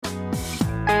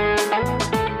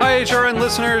HRN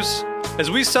listeners.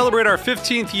 As we celebrate our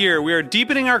 15th year, we are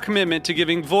deepening our commitment to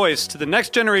giving voice to the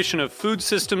next generation of food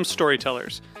systems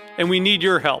storytellers, and we need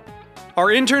your help. Our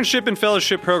internship and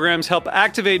fellowship programs help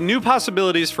activate new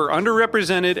possibilities for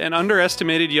underrepresented and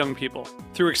underestimated young people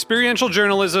through experiential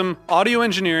journalism, audio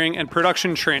engineering, and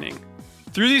production training.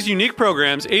 Through these unique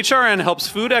programs, HRN helps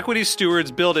food equity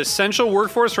stewards build essential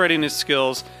workforce readiness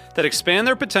skills that expand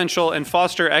their potential and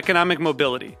foster economic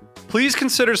mobility. Please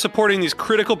consider supporting these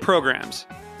critical programs.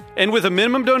 And with a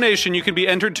minimum donation, you can be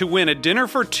entered to win a dinner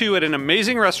for two at an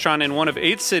amazing restaurant in one of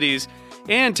 8 cities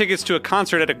and tickets to a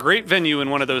concert at a great venue in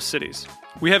one of those cities.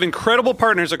 We have incredible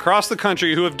partners across the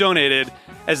country who have donated,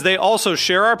 as they also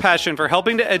share our passion for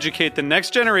helping to educate the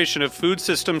next generation of food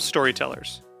systems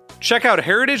storytellers. Check out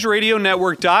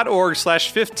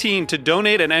heritageradionetwork.org/15 to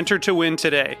donate and enter to win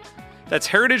today. That's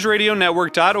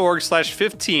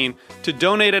heritageradionetwork.org/15 to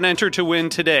donate and enter to win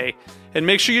today. And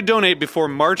make sure you donate before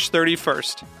March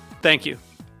 31st. Thank you.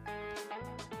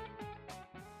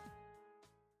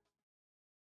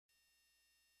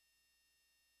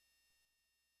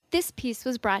 This piece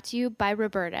was brought to you by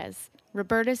Roberta's,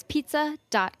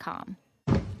 robertaspizza.com.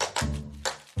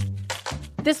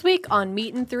 This week on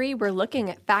Meat and Three, we're looking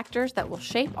at factors that will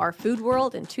shape our food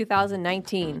world in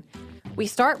 2019. We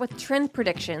start with trend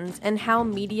predictions and how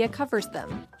media covers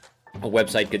them. A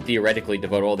website could theoretically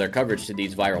devote all their coverage to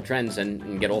these viral trends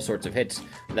and get all sorts of hits.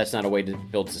 That's not a way to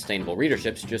build sustainable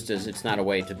readerships, just as it's not a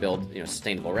way to build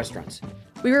sustainable restaurants.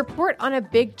 We report on a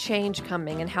big change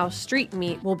coming and how street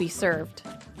meat will be served.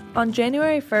 On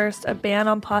January 1st, a ban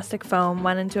on plastic foam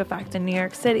went into effect in New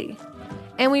York City.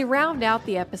 And we round out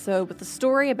the episode with a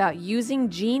story about using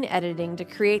gene editing to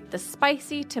create the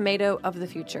spicy tomato of the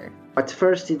future. At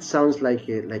first, it sounds like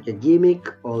a gimmick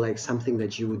or like something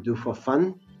that you would do for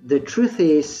fun. The truth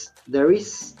is, there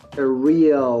is a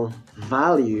real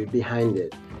value behind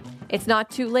it. It's not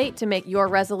too late to make your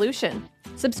resolution.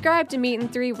 Subscribe to Meat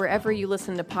and Three wherever you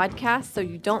listen to podcasts so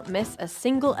you don't miss a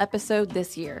single episode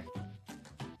this year.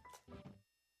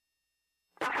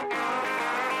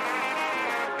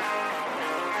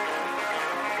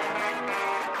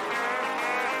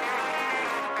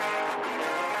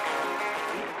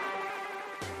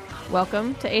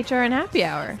 Welcome to HRN Happy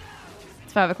Hour.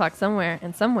 It's 5 o'clock somewhere,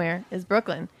 and somewhere is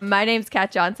Brooklyn. My name's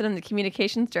Kat Johnson. I'm the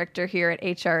communications director here at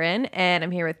HRN, and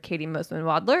I'm here with Katie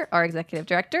Mosman-Wadler, our executive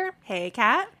director. Hey,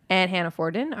 Kat. And Hannah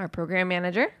Forden, our program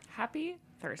manager. Happy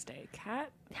Thursday, Kat.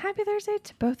 Happy Thursday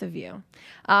to both of you.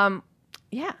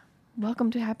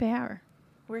 Welcome to Happy Hour.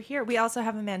 We're here. We also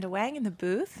have Amanda Wang in the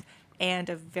booth and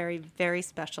a very, very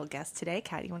special guest today.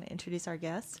 Kat, you want to introduce our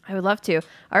guest? I would love to.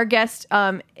 Our guest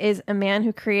is a man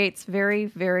who creates very,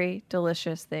 very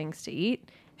delicious things to eat.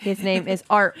 His name is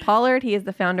Art Pollard. He is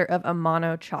the founder of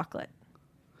Amano Chocolate.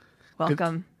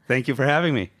 Welcome. Good. Thank you for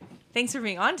having me. Thanks for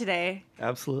being on today.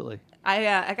 Absolutely.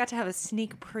 I got to have a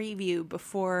sneak preview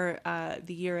before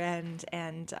the year end,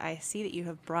 and I see that you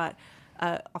have brought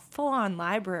a full-on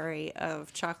library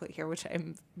of chocolate here, which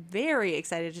I'm very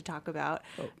excited to talk about.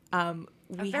 A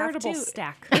veritable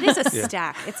stack. It is a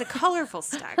stack. It's a colorful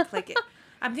stack.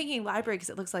 I'm thinking library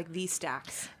because it looks like these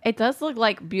stacks. It does look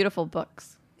like beautiful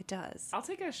books. It does. I'll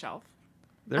take a shelf.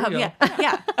 There we go.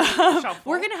 Yeah.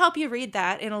 We're going to help you read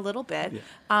that in a little bit.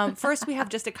 Yeah. First, we have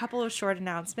just a couple of short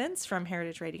announcements from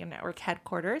Heritage Radio Network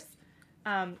headquarters.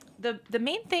 The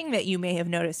main thing that you may have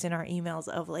noticed in our emails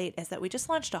of late is that we just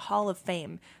launched a Hall of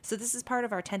Fame. So this is part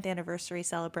of our 10th anniversary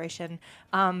celebration.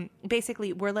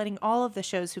 Basically, we're letting all of the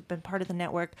shows who've been part of the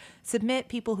network submit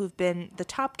people who've been the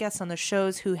top guests on the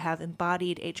shows who have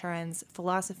embodied HRN's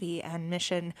philosophy and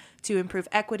mission to improve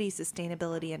equity,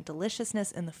 sustainability, and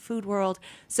deliciousness in the food world.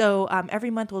 So every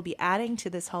month we'll be adding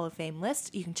to this Hall of Fame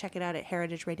list. You can check it out at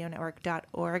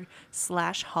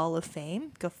heritageradionetwork.org/Hall of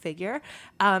Fame. Go figure.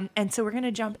 And so we're going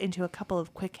to jump into a couple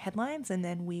of quick headlines, and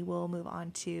then we will move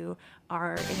on to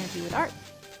our interview with Art.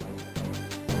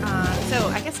 So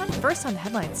I guess I'm first on the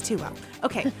headlines too. Well,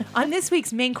 okay. On this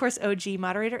week's Main Course OG,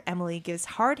 moderator Emily gives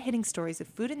hard-hitting stories of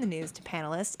food in the news to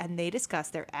panelists, and they discuss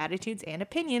their attitudes and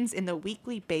opinions in the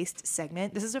weekly-based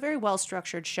segment. This is a very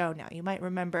well-structured show now. You might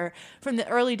remember from the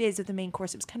early days of the Main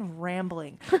Course, it was kind of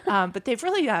rambling, but they've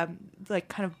really kind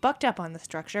of bucked up on the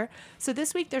structure. So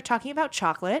this week they're talking about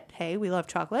chocolate. Hey, we love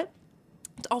chocolate.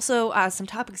 Also, some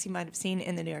topics you might have seen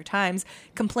in the New York Times: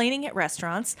 complaining at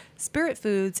restaurants, spirit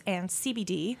foods, and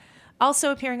CBD.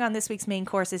 Also appearing on this week's Main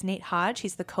Course is Nate Hodge.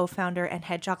 He's the co-founder and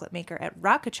head chocolate maker at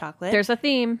Rocca Chocolate. There's a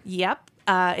theme. Yep.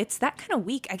 It's that kind of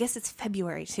week. I guess it's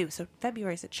February, too. So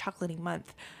February is a chocolatey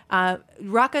month.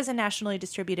 Rocca is a nationally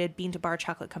distributed bean-to-bar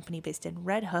chocolate company based in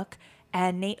Red Hook.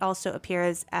 And Nate also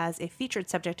appears as a featured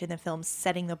subject in the film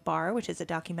Setting the Bar, which is a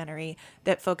documentary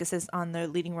that focuses on the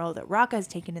leading role that Rocca has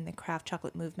taken in the craft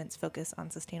chocolate movement's focus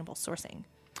on sustainable sourcing.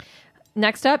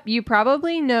 Next up, you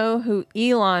probably know who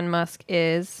Elon Musk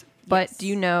is, but Yes. do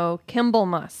you know Kimball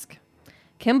Musk?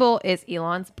 Kimball is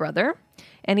Elon's brother,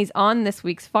 and he's on this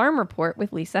week's Farm Report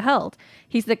with Lisa Held.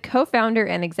 He's the co-founder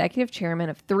and executive chairman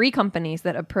of 3 companies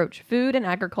that approach food and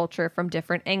agriculture from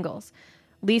different angles.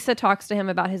 Lisa talks to him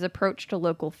about his approach to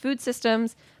local food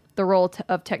systems, the role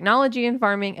of technology in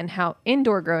farming, and how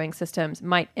indoor growing systems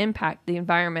might impact the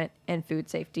environment and food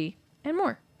safety, and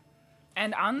more.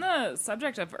 And on the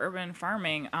subject of urban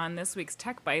farming, on this week's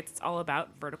Tech Bites, it's all about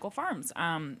vertical farms.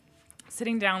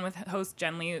 Sitting down with host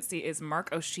Jen Liuzzi is Mark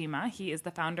Oshima. He is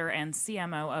the founder and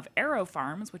CMO of Aero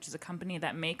Farms, which is a company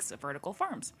that makes vertical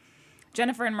farms.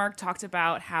 Jennifer and Mark talked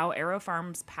about how Aero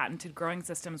Farms' patented growing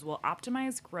systems will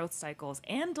optimize growth cycles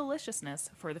and deliciousness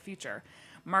for the future.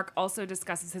 Mark also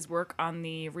discusses his work on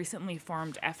the recently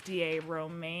formed FDA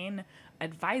Romaine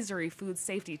Advisory Food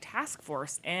Safety Task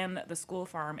Force and the school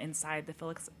farm inside the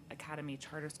Felix Academy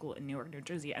Charter School in Newark, New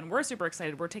Jersey. And we're super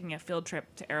excited. We're taking a field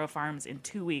trip to Aero Farms in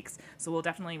 2 weeks, so we'll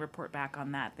definitely report back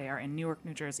on that. They are in Newark,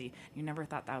 New Jersey. You never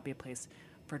thought that would be a place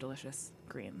for delicious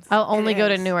greens. I'll only It go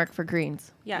to is. Newark for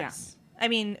greens. Yes. I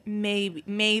mean,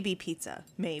 maybe pizza,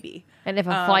 maybe. And if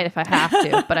a flight if I have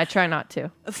to, but I try not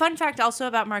to. A fun fact also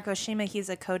about Mark Oshima, he's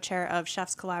a co-chair of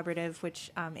Chefs Collaborative,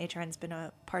 which HRN's been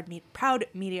a proud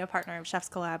media partner of Chefs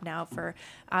Collab now for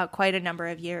quite a number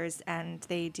of years, and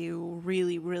they do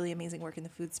really, really amazing work in the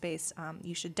food space.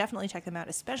 You should definitely check them out,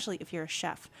 especially if you're a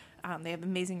chef. They have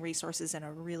amazing resources and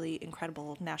a really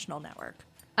incredible national network.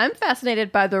 I'm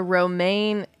fascinated by the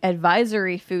Romaine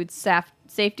Advisory Food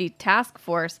Safety Task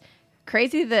Force.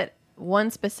 Crazy that one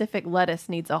specific lettuce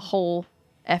needs a whole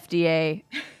FDA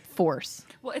force.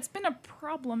 Well, it's been a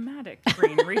problematic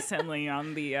green recently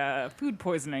on the food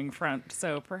poisoning front,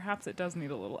 so perhaps it does need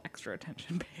a little extra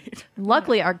attention paid.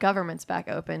 Luckily, our government's back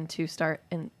open to start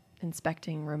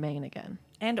inspecting romaine again.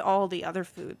 And all the other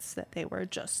foods that they were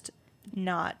just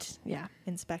not Yeah.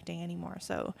 inspecting anymore.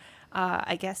 So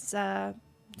I guess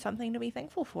something to be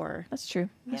thankful for. That's true.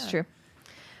 That's Yeah. true.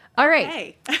 All right.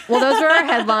 Hey. Well, those were our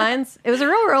headlines. It was a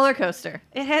real roller coaster.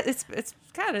 It's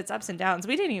got its ups and downs.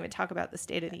 We didn't even talk about the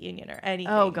State of the Union or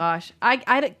anything. Oh, gosh.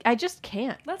 I just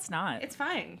can't. Let's not. It's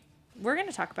fine. We're going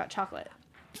to talk about chocolate.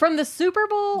 From the Super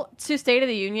Bowl to State of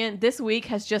the Union, this week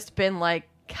has just been like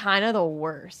kind of the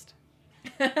worst.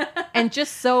 And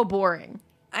just so boring.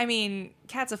 I mean,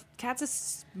 Kat's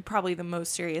is probably the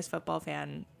most serious football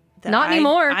fan. Not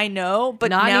anymore. I know,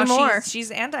 but Not now anymore. she's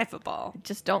anti-football.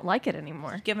 Just don't like it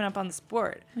anymore. Given up on the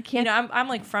sport. I can't. You know, I'm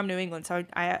like from New England, so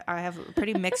I have a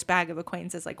pretty mixed bag of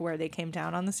acquaintances, like where they came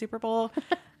down on the Super Bowl.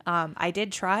 I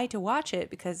did try to watch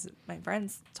it because my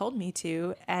friends told me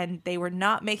to, and they were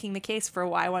not making the case for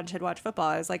why I wanted to watch football.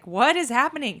 I was like, what is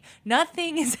happening?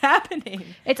 Nothing is happening.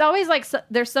 It's always like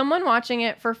there's someone watching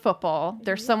it for football.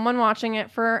 There's someone watching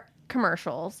it for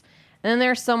commercials. And then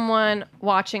there's someone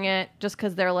watching it just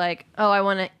because they're like, oh, I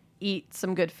want to eat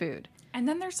some good food. And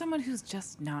then there's someone who's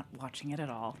just not watching it at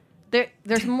all.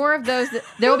 There's more of those.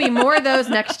 There will be more of those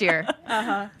next year.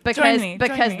 Because Join me.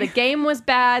 the game was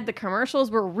bad. The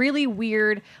commercials were really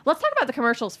weird. Let's talk about the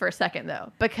commercials for a second,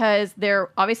 though, because there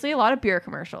are obviously a lot of beer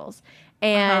commercials.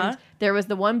 And there was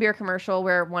the one beer commercial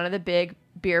where one of the big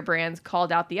beer brands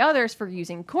called out the others for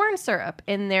using corn syrup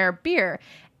in their beer.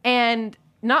 And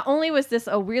not only was this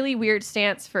a really weird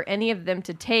stance for any of them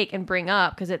to take and bring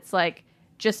up, because it's like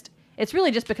it's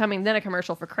really just becoming then a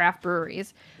commercial for craft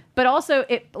breweries, but also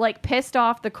it like pissed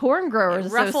off the Corn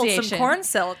Growers Ruffled Association. some corn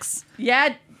silks.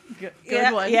 Yeah,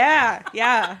 good one.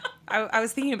 Yeah. I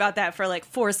was thinking about that for like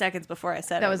 4 seconds before I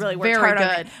said That it. was Really worked very hard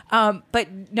good. on me.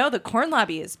 But no, the corn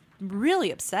lobby is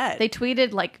really upset. They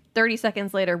tweeted like 30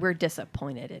 seconds later, "We're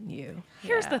disappointed in you."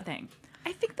 Here's the thing.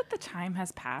 I think that the time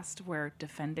has passed where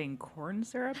defending corn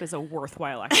syrup is a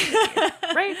worthwhile activity,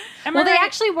 right? Well, they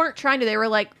actually weren't trying to. They were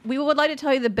like, "We would like to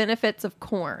tell you the benefits of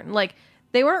corn." Like,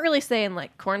 they weren't really saying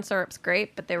like corn syrup's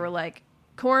great, but they were like,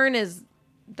 "Corn is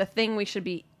the thing we should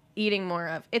be eating more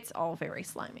of." It's all very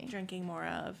slimy. drinking more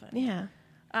of. Yeah.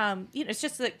 It's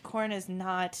just that corn is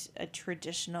not a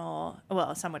traditional.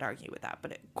 Well, some would argue with that,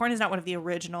 but corn is not one of the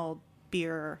original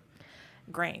beer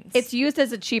grains. It's used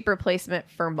as a cheap replacement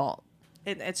for malt.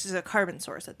 It's just a carbon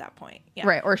source at that point. Yeah.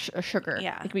 Right, or sugar.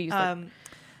 Yeah. It can be used like,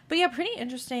 but yeah, pretty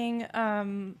interesting.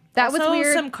 That was also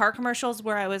weird. Some car commercials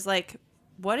where I was like,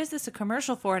 what is this a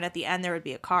commercial for? And at the end there would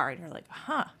be a car, and you're like,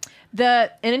 huh. an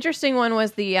interesting one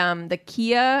was the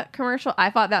Kia commercial. I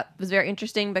thought that was very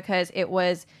interesting because it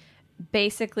was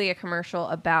basically a commercial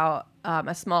about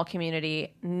a small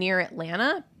community near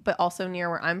Atlanta, but also near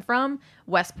where I'm from,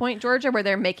 West Point, Georgia, where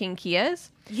they're making Kias.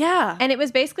 Yeah. And it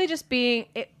was basically just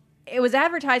it was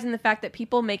advertising the fact that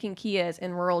people making Kias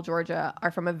in rural Georgia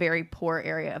are from a very poor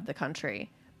area of the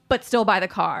country, but still buy the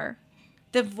car.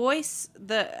 The voice,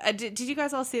 did you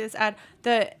guys all see this ad?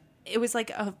 It was like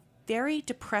a very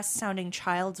depressed sounding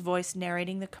child's voice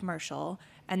narrating the commercial,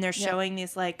 and they're showing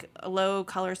these like low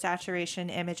color saturation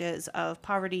images of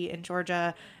poverty in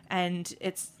Georgia, and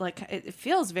it's like it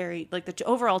feels very like the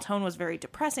overall tone was very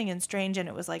depressing and strange, and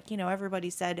it was like, everybody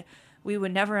said we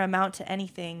would never amount to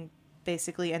anything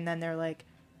basically, and then they're like,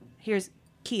 here's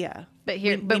Kia. But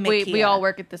make we Kia. all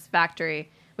work at this factory,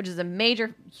 which is a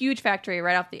major, huge factory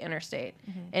right off the interstate.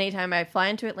 Anytime I fly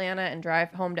into Atlanta and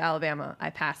drive home to Alabama, I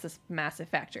pass this massive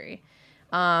factory.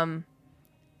 I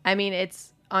mean,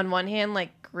 it's on one hand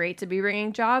like great to be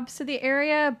bringing jobs to the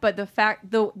area, but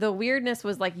the weirdness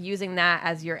was like using that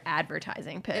as your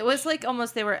advertising pitch. It was like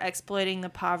almost they were exploiting the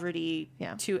poverty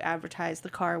Yeah. to advertise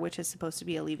the car, which is supposed to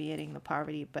be alleviating the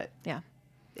poverty, but yeah.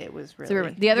 it was So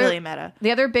really, the other really meta.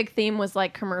 The other big theme was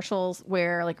like commercials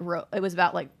where like it was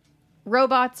about like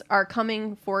robots are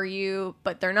coming for you,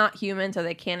 but they're not human, so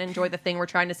they can't enjoy the thing we're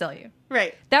trying to sell you.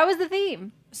 Right. That was the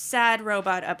theme. Sad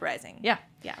robot uprising. Yeah.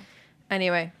 Yeah.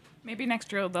 Anyway, Maybe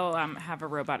next year they'll have a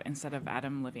robot instead of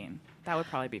Adam Levine. That would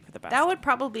probably be for the best. That would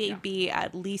probably be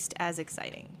at least as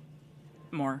exciting.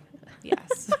 more.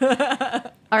 Yes.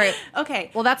 all right.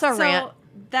 Okay. Well, that's our rant.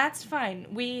 That's fine.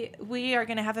 We are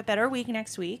going to have a better week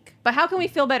next week. But how can we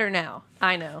feel better now?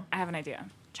 I know. I have an idea.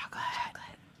 Chocolate.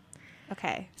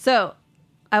 Okay. So,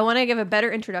 I want to give a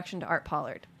better introduction to Art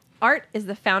Pollard. Art is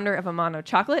the founder of Amano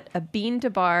Chocolate, a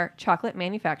bean-to-bar chocolate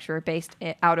manufacturer based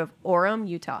out of Orem,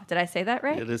 Utah. Did I say that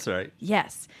right? It is right.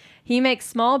 Yes. He makes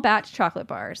small batch chocolate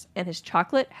bars, and his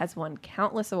chocolate has won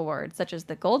countless awards, such as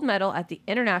the gold medal at the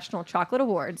International Chocolate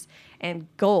Awards and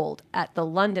gold at the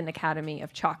London Academy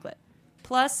of Chocolate.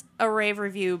 Plus a rave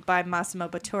review by Massimo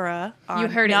Bottura on You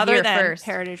heard it none other here than first.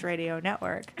 Heritage Radio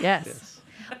Network. Yes.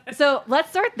 So let's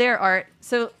start there, Art.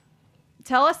 So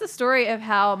tell us the story of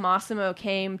how Massimo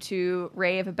came to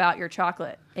rave about your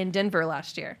chocolate in Denver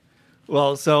last year.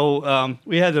 Well, so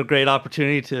we had a great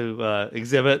opportunity to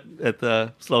exhibit at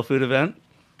the Slow Food event,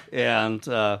 and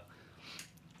I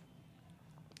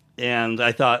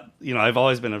thought, I've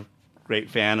always been a great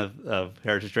fan of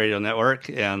Heritage Radio Network,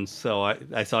 and so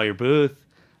I saw your booth.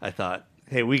 I thought,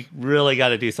 hey, we really got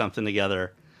to do something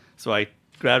together. So I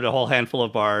grabbed a whole handful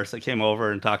of bars. I came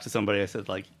over and talked to somebody. I said,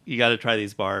 like, you got to try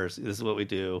these bars. This is what we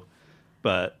do,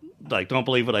 but like, don't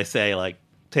believe what I say. Like,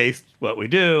 taste what we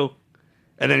do.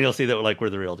 And then you'll see that we're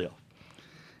the real deal.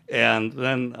 And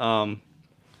then I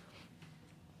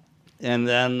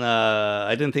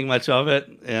didn't think much of it.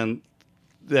 And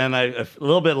then a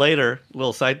little bit later,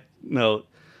 little side note,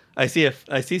 I see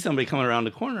somebody coming around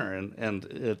the corner, and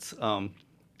it's and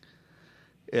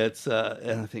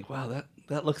I think, wow,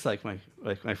 that looks like my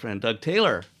friend Doug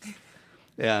Taylor.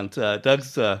 And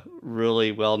Doug's a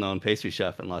really well-known pastry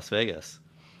chef in Las Vegas,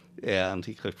 and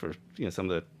he cooked for some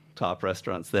of the top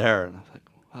restaurants there. And I was like,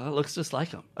 wow, that looks just like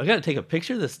him. I got to take a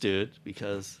picture of this dude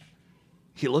because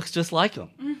he looks just like him.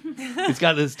 He's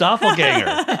got this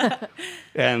doppelganger.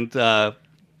 And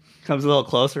comes a little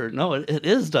closer. No, it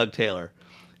is Doug Taylor.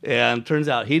 And turns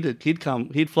out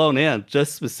he'd flown in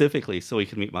just specifically so he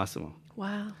could meet Massimo.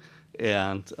 Wow.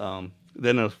 And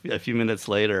then a few minutes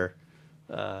later,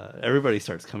 everybody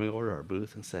starts coming over to our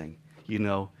booth and saying,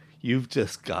 you've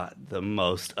just got the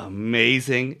most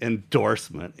amazing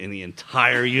endorsement in the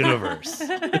entire universe.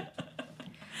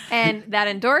 And that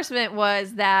endorsement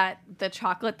was that the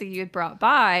chocolate that you had brought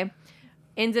by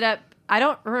ended up, I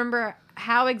don't remember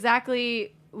how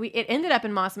exactly it ended up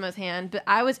in Massimo's hand, but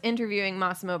I was interviewing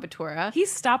Massimo Bottura. He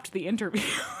stopped the interview.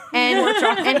 And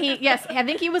I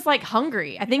think he was like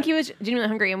hungry. I think he was genuinely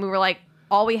hungry. And we were like,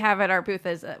 all we have at our booth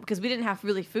is, because we didn't have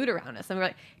really food around us. And we were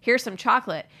like, here's some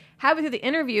chocolate. Halfway through the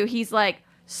interview, he's like,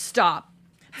 stop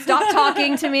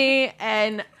talking to me,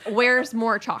 and where's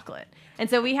more chocolate? And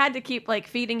so we had to keep like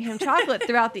feeding him chocolate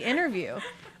throughout the interview,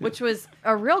 which was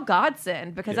a real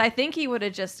godsend, because I think he would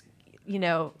have just,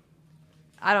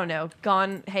 I don't know,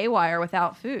 gone haywire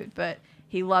without food. But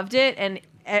he loved it, and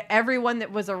everyone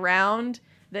that was around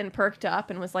then perked up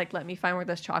and was like, let me find where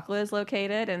this chocolate is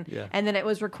located. And then it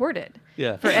was recorded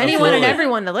for anyone and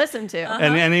everyone to listen to.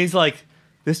 And he's like,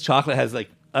 this chocolate has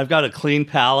I've got a clean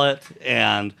palate,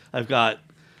 and I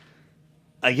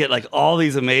get like all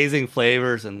these amazing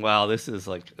flavors, and wow, this is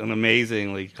like an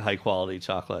amazingly high quality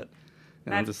chocolate.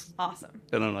 And That's awesome.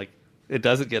 And I'm like, it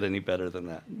doesn't get any better than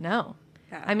that. No.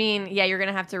 Yeah. I mean, you're going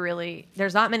to have to really,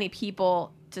 there's not many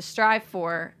people to strive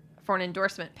for for an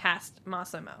endorsement past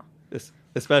Massimo.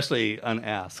 Especially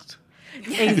unasked.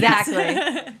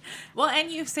 Exactly. Well,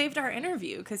 and you saved our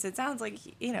interview because it sounds like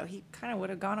he kind of would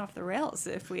have gone off the rails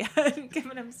if we hadn't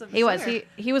given him some. He was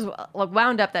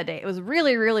wound up that day. It was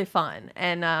really, really fun,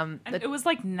 and it was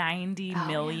like 90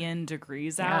 million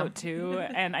degrees out too,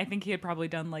 and I think he had probably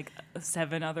done like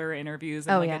 7 other interviews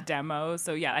and a demo.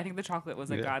 So yeah, I think the chocolate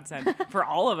was a godsend for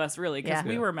all of us, really, because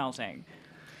we were melting.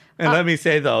 And let me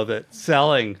say though that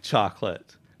selling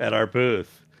chocolate at our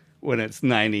booth when it's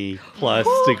 90 plus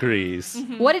degrees.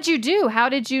 What did you do? How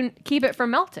did you keep it from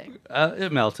melting?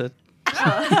 It melted.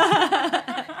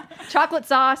 Chocolate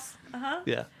sauce.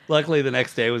 Yeah. Luckily, the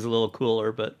next day was a little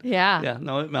cooler, but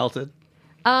it melted.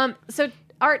 So,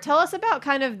 Art, tell us about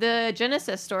kind of the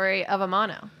genesis story of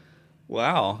Amano.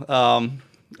 Wow.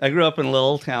 I grew up in a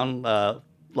little town,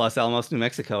 Los Alamos, New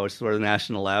Mexico, which is where the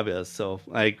national lab is. So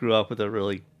I grew up with a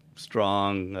really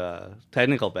strong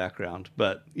technical background,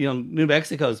 but New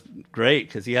Mexico's great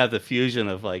because you have the fusion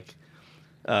of like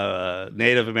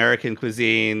Native American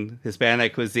cuisine,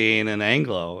 Hispanic cuisine, and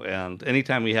Anglo. And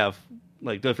anytime we have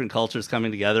like different cultures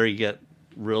coming together, you get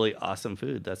really awesome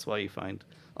food. That's why you find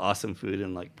awesome food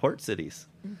in like port cities.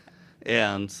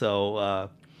 And so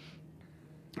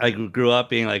I grew up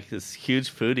being like this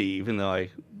huge foodie, even though I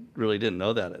really didn't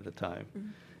know that at the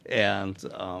time. And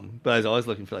but I was always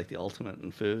looking for like the ultimate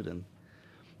in food,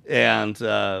 and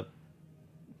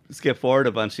skip forward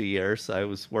a bunch of years. I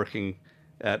was working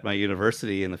at my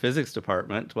university in the physics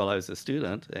department while I was a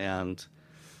student, and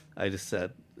I just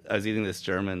said I was eating this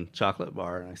German chocolate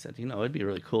bar, and I said, it'd be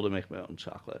really cool to make my own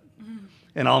chocolate.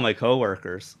 And all my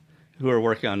coworkers who are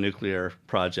working on nuclear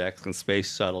projects and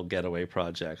space shuttle getaway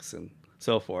projects and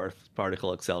so forth,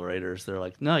 particle accelerators, they're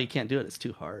like, no, you can't do it. It's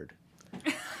too hard.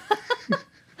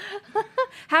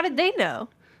 How did they know?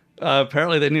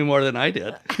 Apparently they knew more than I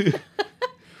did.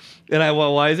 And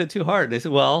why is it too hard? And they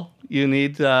said, well, you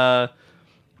need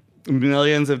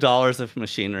millions of dollars of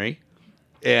machinery.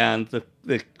 And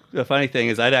the funny thing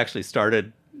is I'd actually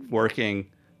started working,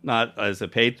 not as a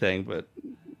paid thing, but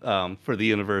for the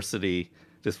university,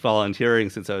 just volunteering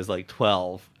since I was like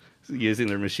 12, using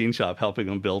their machine shop, helping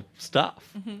them build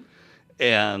stuff.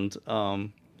 And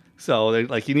so they're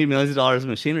like, you need millions of dollars of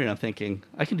machinery. And I'm thinking,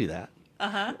 I can do that.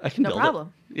 I can build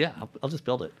problem. it. Yeah, I'll just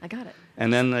build it. I got it.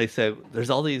 And then they say, there's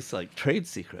all these like trade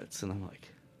secrets. And I'm like,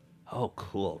 oh,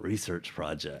 cool, research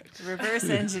project. Reverse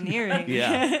engineering.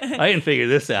 Yeah, I can figure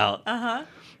this out.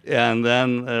 And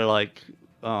then they're like,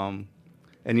 and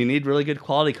you need really good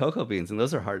quality cocoa beans, and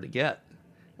those are hard to get.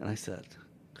 And I said,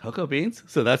 cocoa beans?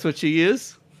 So that's what you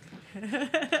use?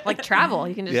 Like travel,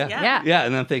 you can just yeah.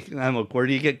 And I'm thinking, where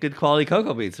do you get good quality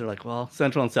cocoa beans? They're like, well,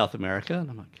 Central and South America. And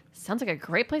I'm like, sounds like a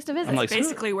great place to visit. I'm like,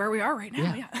 basically where we are right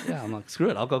now. Yeah. I'm like,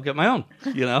 screw it, I'll go get my own.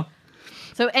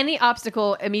 So any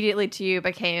obstacle immediately to you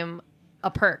became a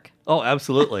perk. Oh,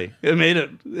 absolutely. It made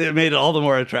it all the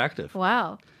more attractive.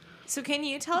 Wow. So can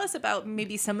you tell us about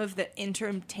maybe some of the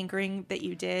interim tinkering that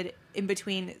you did in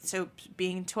between? So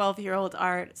being 12-year-old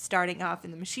Art, starting off in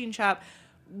the machine shop,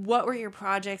 what were your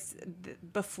projects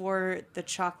before the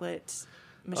chocolate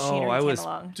machinery came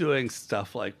along? I was doing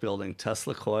stuff like building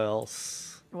Tesla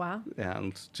coils. Wow.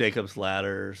 And Jacob's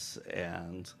ladders.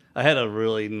 And I had a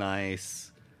really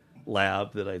nice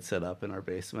lab that I'd set up in our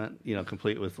basement,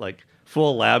 complete with like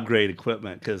full lab grade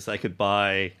equipment, because I could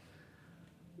buy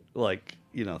like,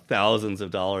 thousands of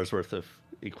dollars worth of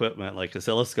equipment like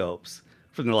oscilloscopes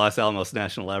from the Los Alamos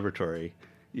National Laboratory,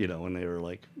 when they were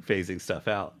like phasing stuff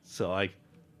out. So I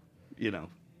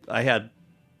had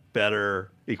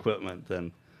better equipment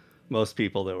than most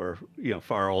people that were,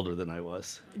 far older than I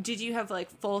was. Did you have like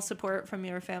full support from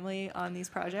your family on these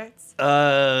projects?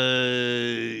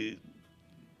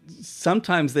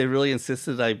 Sometimes they really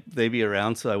insisted they be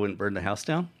around so I wouldn't burn the house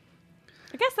down.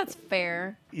 I guess that's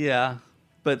fair. Yeah,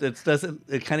 but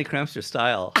it kind of cramps your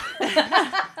style.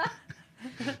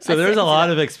 So there's a lot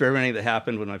of experimenting that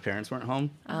happened when my parents weren't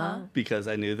home, because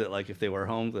I knew that like if they were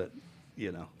home that,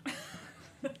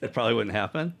 it probably wouldn't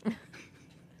happen.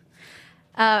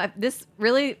 This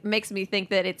really makes me think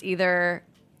that it's either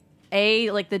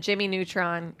A, like the Jimmy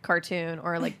Neutron cartoon,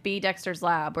 or like B, Dexter's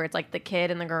Lab, where it's like the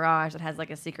kid in the garage that has like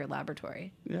a secret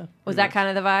laboratory. Yeah. Was that kind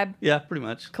of the vibe? Yeah, pretty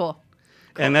much. Cool.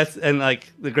 And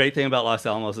like the great thing about Los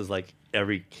Alamos is like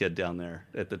every kid down there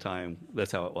at the time,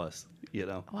 that's how it was,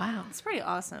 Wow. It's pretty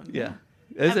awesome. Yeah.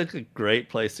 It was a great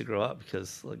place to grow up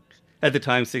because like at the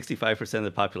time, 65% of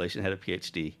the population had a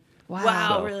PhD.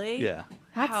 Wow. So, Really? Yeah.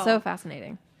 That's so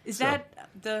fascinating. Is that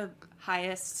the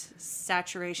highest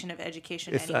saturation of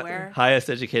education It's anywhere. the highest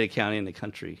educated county in the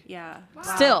country. Yeah. Wow.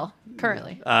 Still,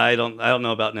 currently. I don't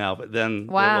know about now, but then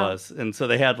Wow. it was. And so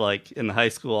they had like in the high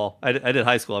school, I did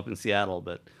high school up in Seattle,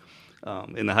 but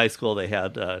in the high school they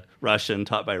had Russian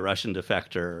taught by a Russian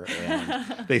defector,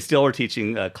 and they still were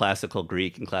teaching classical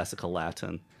Greek and classical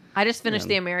Latin. I just finished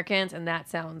The Americans, and that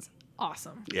sounds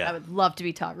awesome. Yeah. I would love to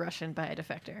be taught Russian by a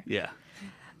defector. Yeah.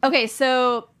 Okay,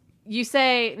 so you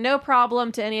say no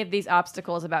problem to any of these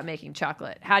obstacles about making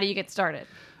chocolate. How do you get started?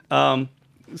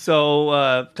 So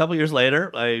a couple years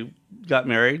later, I got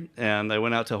married, and I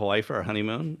went out to Hawaii for our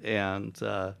honeymoon, and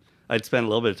I'd spent a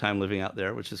little bit of time living out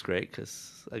there, which is great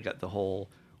because I got the whole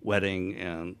wedding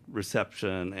and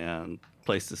reception and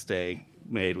place to stay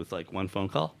made with like one phone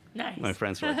call. Nice. My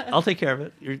friends were like, "I'll take care of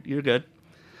it. You're good."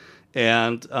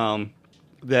 And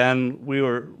then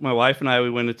my wife and I, we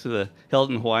went into the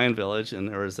Hilton Hawaiian Village, and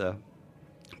there was a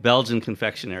Belgian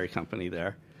confectionery company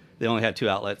there. They only had 2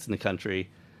 outlets in the country.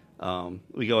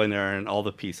 We go in there, and all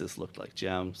the pieces looked like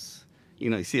gems.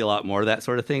 You see a lot more of that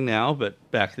sort of thing now, but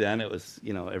back then it was,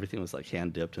 everything was like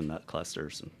hand dipped in nut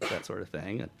clusters and that sort of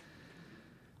thing.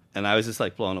 And I was just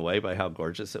like blown away by how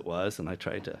gorgeous it was. And I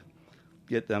tried to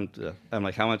get them to, I'm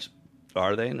like, how much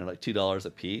are they? And they're like $2 a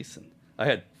piece. And I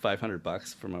had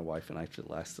 $500 for my wife and I to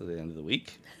last to the end of the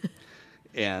week.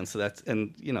 And so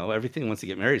everything once you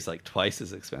get married is like twice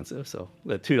as expensive. So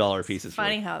the $2 piece is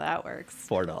Funny how that works.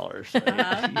 $4.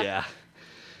 Right? Yeah.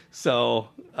 So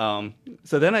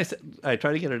then I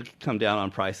tried to get her to come down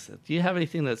on price. Do you have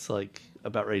anything that's like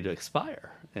about ready to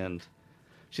expire? And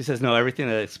she says, no, everything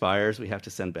that expires we have to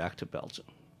send back to Belgium.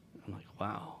 I'm like,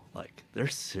 wow, like they're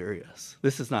serious.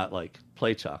 This is not like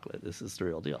play chocolate. This is the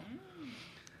real deal.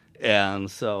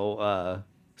 And so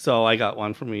I got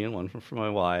one for me and one for my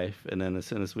wife. And then as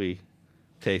soon as we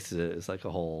tasted it, it's like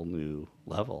a whole new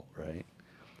level, right?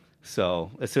 So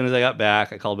as soon as I got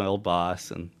back, I called my old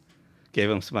boss and gave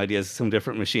him some ideas, some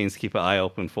different machines to keep an eye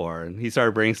open for. And he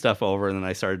started bringing stuff over, and then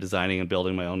I started designing and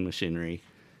building my own machinery.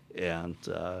 And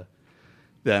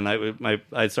then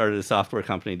I started a software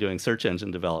company doing search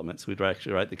engine development. So we'd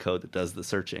actually write the code that does the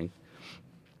searching.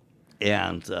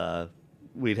 And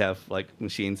we'd have like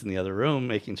machines in the other room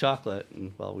making chocolate,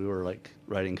 and while we were like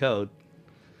writing code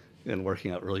and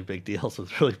working out really big deals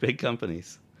with really big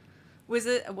companies. Was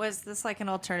this like an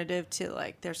alternative to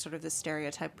like there's sort of this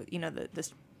stereotype,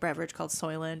 this beverage called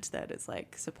Soylent that is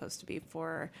like supposed to be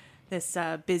for this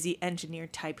busy engineer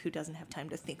type who doesn't have time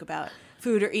to think about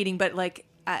food or eating, but like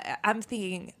I'm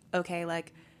thinking, okay,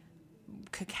 like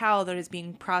cacao that is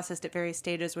being processed at various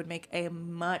stages would make a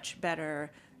much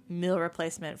better meal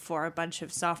replacement for a bunch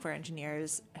of software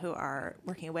engineers who are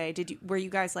working away. Were you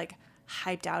guys like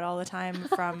hyped out all the time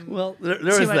from well, there too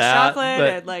was much that, chocolate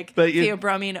and but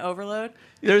theobromine overload?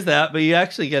 There's that, but you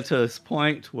actually get to this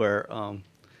point where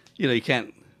you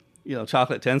can't,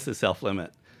 chocolate tends to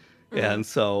self-limit. Mm-hmm. And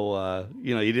so,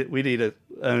 we'd eat an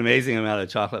amazing amount of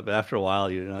chocolate, but after a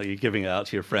while, you're giving it out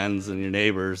to your friends and your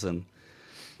neighbors. And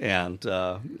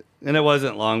it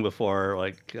wasn't long before,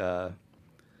 like,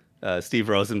 Steve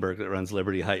Rosenberg that runs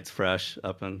Liberty Heights Fresh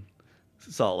up in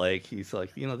Salt Lake, he's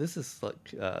like, this is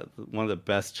like one of the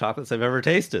best chocolates I've ever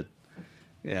tasted.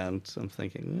 And I'm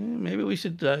thinking, maybe we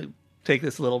should take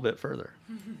this a little bit further.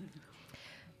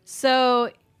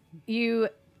 So you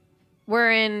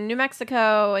were in New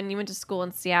Mexico and you went to school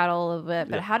in Seattle a little bit,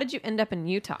 but how did you end up in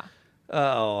Utah?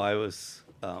 I was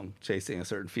chasing a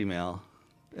certain female,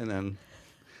 and then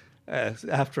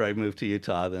after I moved to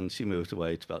Utah, then she moved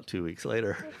away about 2 weeks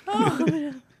later.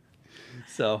 Oh.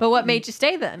 So, but what made you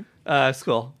stay then?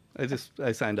 School.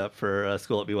 I signed up for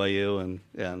school at BYU, and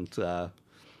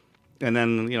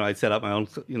then I set up my own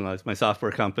my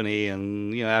software company,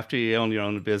 and after you own your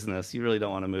own business, you really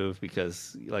don't want to move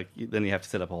because then you have to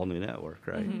set up a whole new network,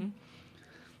 right? Mm-hmm.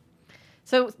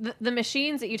 So the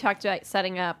machines that you talked about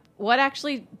setting up, what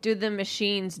actually do the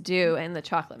machines do in the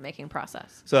chocolate making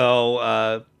process?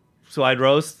 So I'd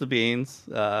roast the beans,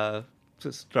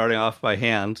 just starting off by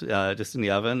hand, just in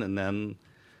the oven, and then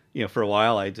for a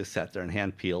while I just sat there and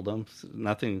hand peeled them. So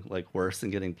nothing like worse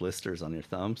than getting blisters on your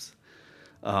thumbs.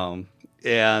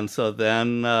 And so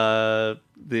then the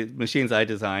machines I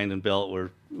designed and built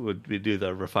would do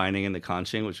the refining and the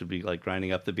conching, which would be like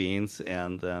grinding up the beans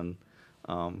and then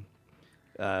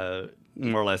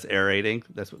more or less aerating.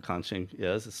 That's what conching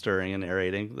is, stirring and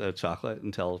aerating the chocolate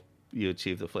until you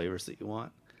achieve the flavors that you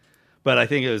want. But I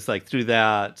think it was like through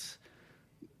that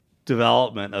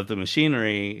development of the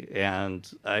machinery, and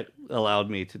it allowed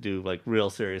me to do like real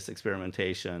serious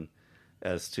experimentation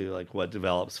as to like what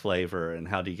develops flavor and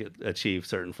how do you achieve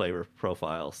certain flavor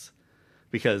profiles.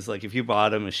 Because like if you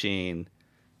bought a machine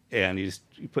and you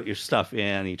put your stuff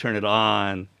in, you turn it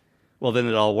on. Well, then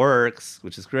it all works,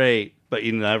 which is great, but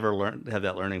you never have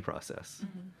that learning process.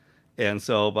 Mm-hmm. And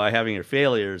so by having your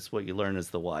failures, what you learn is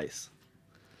the whys.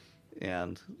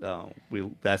 And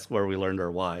that's where we learned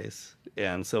our whys.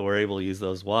 And so we're able to use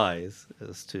those whys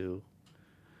as to,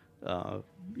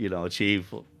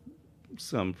 achieve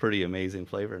some pretty amazing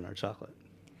flavor in our chocolate.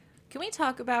 Can we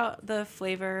talk about the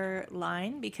flavor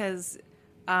line? Because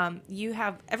you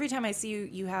have, every time I see you,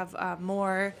 you have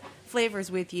more flavors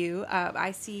with you.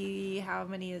 I see, how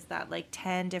many is that? Like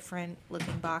 10 different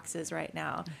looking boxes right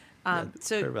now.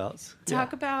 So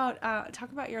talk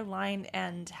about your line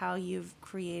and how you've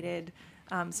created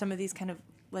some of these kind of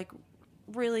like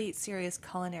really serious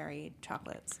culinary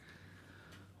chocolates.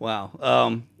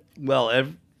 Wow.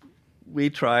 We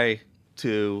try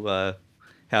to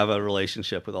have a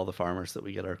relationship with all the farmers that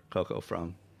we get our cocoa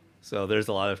from. So there's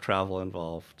a lot of travel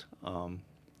involved.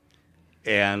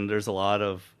 And there's a lot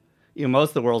of, most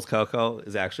of the world's cocoa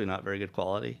is actually not very good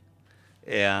quality.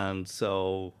 And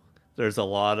so there's a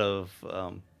lot of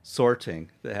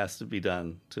sorting that has to be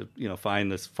done to,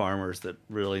 find these farmers that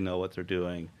really know what they're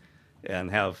doing and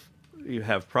have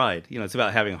pride. It's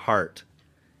about having heart.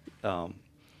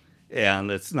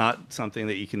 And it's not something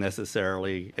that you can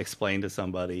necessarily explain to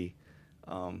somebody,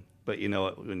 but you know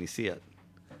it when you see it.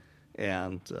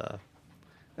 And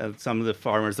some of the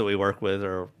farmers that we work with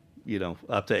are,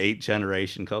 up to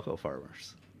 8th-generation cocoa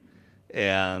farmers.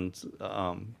 And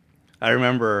I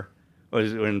remember I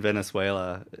was in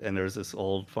Venezuela, and there was this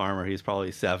old farmer. He's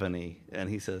probably 70, and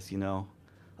he says,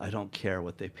 I don't care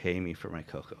what they pay me for my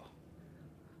cocoa.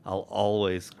 I'll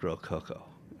always grow cocoa.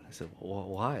 I said, well,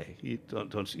 why?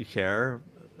 Don't you care?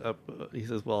 He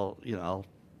says, well,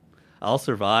 I'll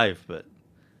survive, but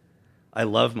I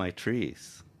love my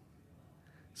trees.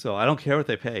 So I don't care what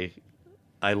they pay.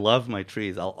 I love my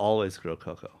trees. I'll always grow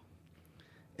cocoa.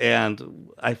 And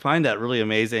I find that really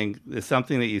amazing. It's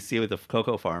something that you see with the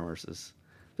cocoa farmers is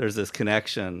there's this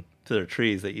connection to their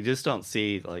trees that you just don't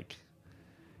see. Like,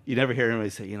 you never hear anybody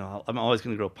say, I'm always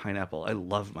going to grow pineapple. I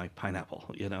love my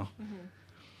pineapple,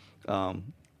 Mm-hmm.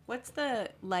 What's the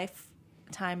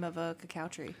lifetime of a cacao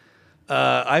tree?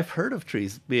 I've heard of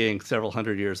trees being several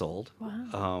hundred years old.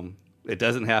 Wow. It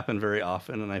doesn't happen very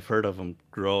often, and I've heard of them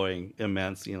growing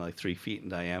immense, like 3 feet in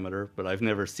diameter, but I've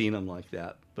never seen them like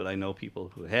that. But I know people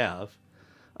who have.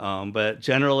 But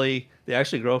generally, they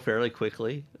actually grow fairly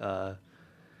quickly. If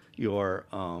you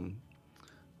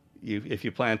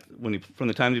plant, from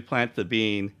the time you plant the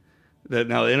bean,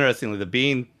 now interestingly, the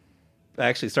bean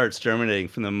actually starts germinating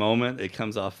from the moment it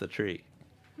comes off the tree.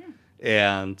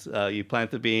 And you plant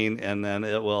the bean, and then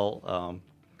it will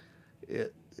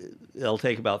it'll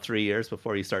take about 3 years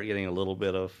before you start getting a little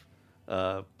bit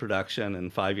of production,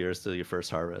 and 5 years to your first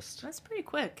harvest. That's pretty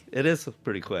quick. It is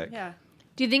pretty quick. Yeah.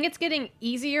 Do you think it's getting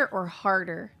easier or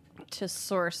harder to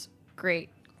source great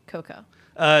cocoa?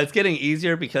 It's getting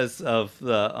easier because of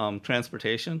the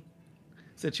transportation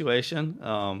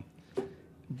situation.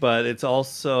 But it's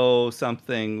also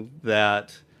something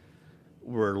that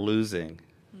we're losing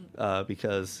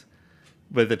because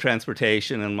with the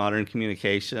transportation and modern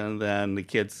communication, then the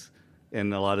kids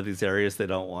in a lot of these areas, they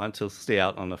don't want to stay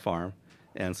out on the farm.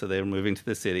 And so they're moving to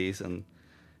the cities, and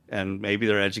maybe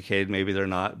they're educated, maybe they're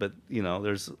not, but,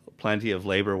 there's plenty of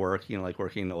labor work, like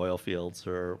working in the oil fields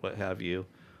or what have you,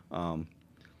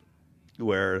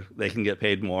 where they can get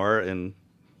paid more and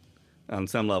on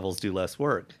some levels do less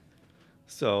work.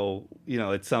 So,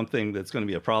 it's something that's going to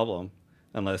be a problem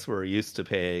unless we're used to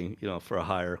paying, for a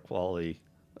higher quality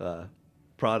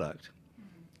product.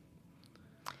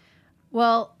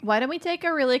 Well, why don't we take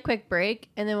a really quick break,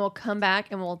 and then we'll come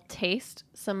back and we'll taste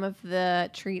some of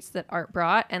the treats that Art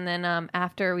brought. And then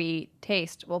after we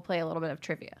taste, we'll play a little bit of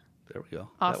trivia. There we go.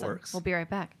 Awesome. That works. We'll be right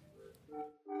back.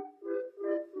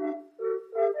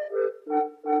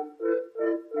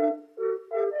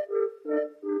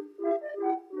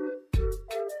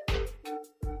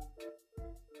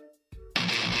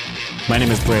 My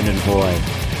name is Brandon Hoy,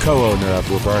 co-owner of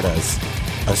Roberta's,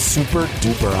 a super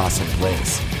duper awesome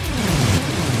place.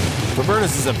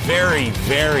 Roberta's is a very,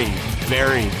 very,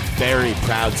 very, very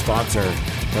proud sponsor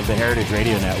of the Heritage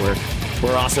Radio Network.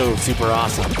 We're also super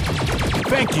awesome.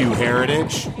 Thank you,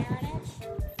 Heritage.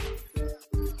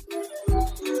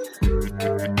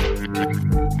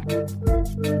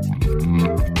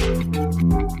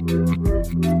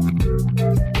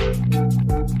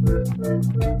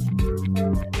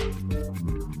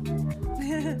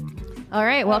 All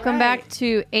right, welcome back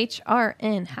to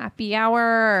HRN Happy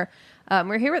Hour.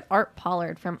 We're here with Art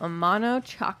Pollard from Amano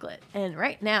Chocolate. And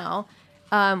right now,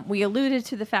 we alluded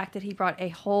to the fact that he brought a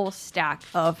whole stack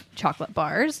of chocolate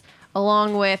bars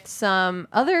along with some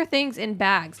other things in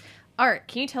bags. Art,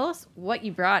 can you tell us what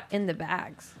you brought in the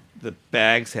bags? The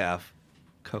bags have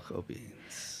cocoa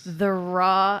beans. The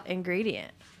raw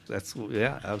ingredient.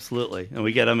 Yeah, absolutely. And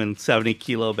we get them in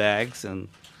 70-kilo bags, and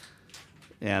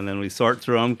then we sort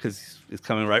through them because it's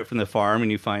coming right from the farm,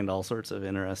 and you find all sorts of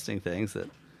interesting things that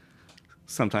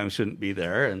sometimes shouldn't be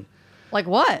there. And like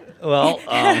what? Well,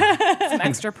 some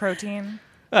extra protein.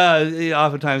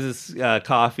 Oftentimes it's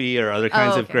coffee or other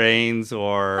kinds of grains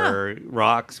or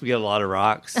rocks. We get a lot of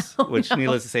rocks, which,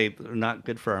 needless to say, are not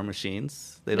good for our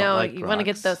machines. They don't like you want to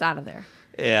get those out of there.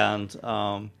 And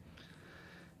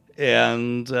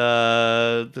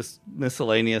this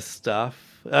miscellaneous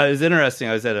stuff. It was interesting.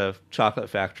 I was at a chocolate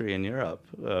factory in Europe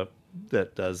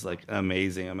that does like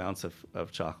amazing amounts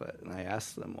of chocolate, and I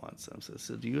asked them once. I said,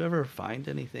 "So do you ever find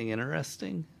anything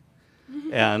interesting?"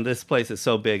 And this place is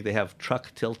so big, they have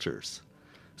truck tilters.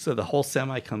 So the whole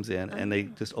semi comes in, and they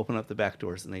just open up the back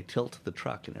doors, and they tilt the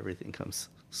truck, and everything comes,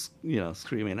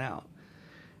 screaming out.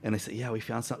 And they say, "Yeah, we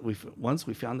found something. Once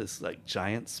we found this like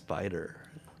giant spider,"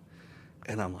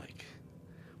 and I'm like,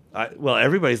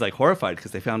 everybody's like horrified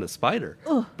because they found a spider.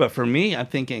 Ugh. But for me, I'm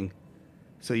thinking,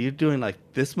 so you're doing like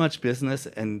this much business,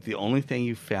 and the only thing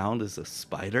you found is a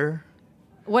spider?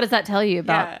 What does that tell you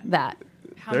about that?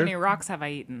 How many rocks have I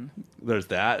eaten? There's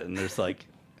that, and there's like,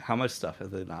 how much stuff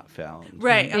have they not found?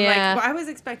 Right. I'm like, I was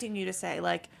expecting you to say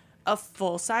like a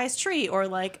full-size tree or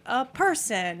like a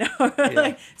person or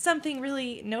like something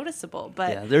really noticeable.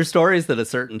 But there's stories that a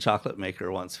certain chocolate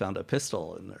maker once found a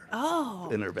pistol in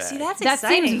their bag. See, that's that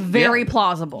exciting. Seems very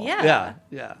plausible. Yeah.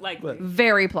 Like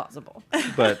very plausible.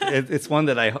 But it's one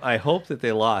that I hope that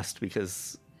they lost,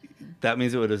 because that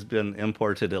means it would have been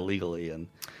imported illegally, and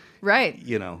right.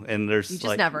 And there's you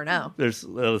just never know. There's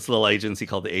this little agency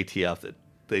called the ATF that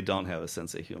they don't have a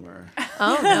sense of humor.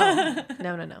 Oh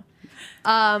no.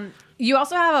 You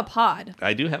also have a pod.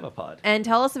 I do have a pod. And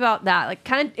tell us about that. Like,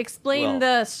 kind of explain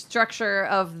the structure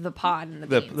of the pod and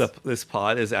the beans. This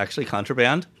pod is actually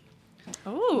contraband.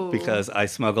 Oh. Because I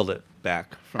smuggled it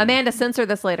back from... Amanda, censor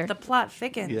this later. The plot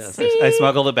thickens. Yes, I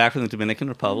smuggled it back from the Dominican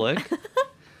Republic.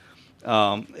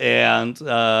 And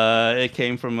it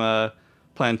came from a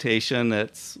plantation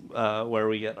that's where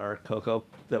we get our cocoa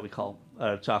that we call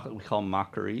chocolate. We call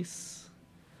Macaris.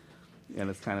 And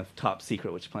it's kind of top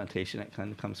secret which plantation it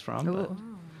kind of comes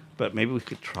from. But maybe we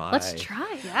could try. Let's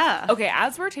try. Yeah. Okay,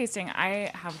 as we're tasting,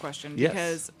 I have a question. Yes.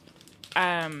 Because...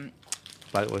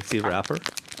 By the way, see the wrapper?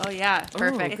 Oh, yeah.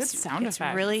 Perfect. Good sound it's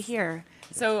effects. really here.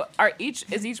 So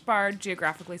is each bar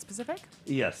geographically specific?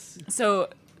 Yes. So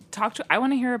I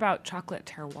want to hear about chocolate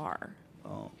terroir.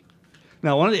 Oh.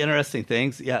 Now, one of the interesting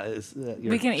things, is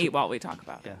we can eat while we talk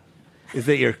about it. Is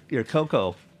that your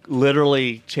cocoa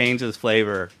literally changes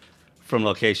flavor from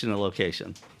location to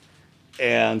location.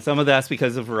 And some of that's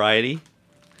because of variety,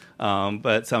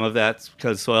 but some of that's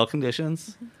because of soil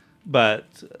conditions. Mm-hmm. But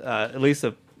at least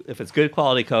if it's good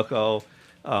quality cocoa,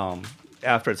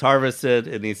 after it's harvested,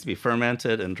 it needs to be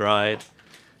fermented and dried.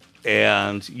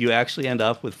 And you actually end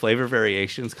up with flavor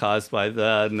variations caused by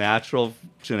the natural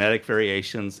genetic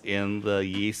variations in the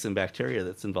yeast and bacteria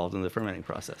that's involved in the fermenting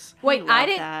process. Wait,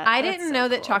 I didn't know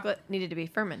that chocolate needed to be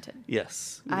fermented.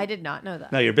 Yes. I did not know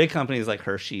that. Now, your big companies like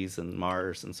Hershey's and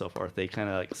Mars and so forth, they kind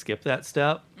of like skip that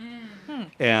step. Mm-hmm.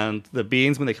 And the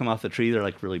beans, when they come off the tree, they're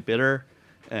like really bitter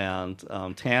and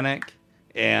tannic.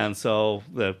 And so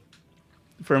the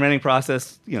fermenting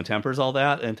process, tempers all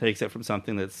that and takes it from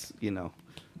something that's,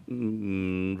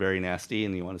 very nasty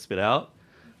and you want to spit out,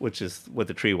 which is what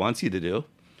the tree wants you to do,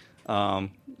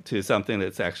 to something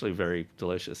that's actually very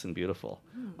delicious and beautiful.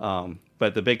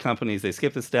 But the big companies, they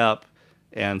skip the step,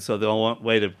 and so the only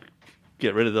way to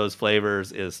get rid of those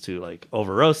flavors is to like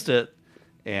over roast it,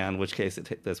 and in which case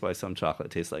that's why some chocolate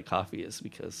tastes like coffee, is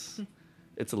because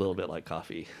it's a little bit like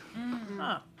coffee.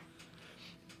 Mm-hmm.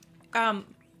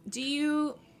 Do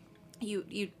you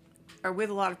are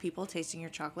with a lot of people tasting your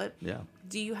chocolate? Yeah.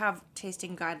 Do you have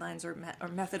tasting guidelines or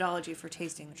methodology for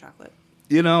tasting the chocolate?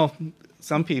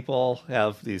 Some people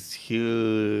have these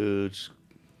huge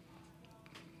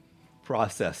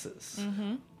processes.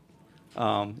 Mm-hmm.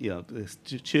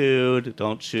 Chewed,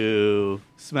 don't chew,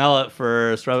 smell it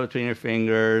first, rub it between your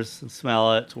fingers,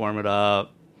 smell it to warm it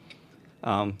up.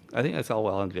 I think that's all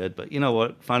well and good, but you know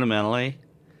what? Fundamentally,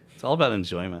 it's all about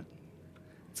enjoyment.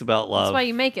 It's about love. That's why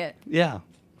you make it. Yeah.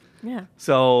 Yeah.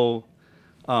 So,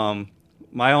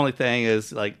 my only thing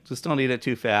is just don't eat it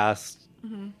too fast,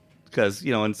 because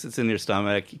once it's in your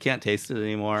stomach, you can't taste it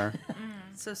anymore.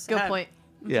 So sad. Good point.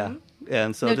 Yeah,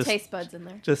 and so no taste buds in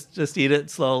there. Just eat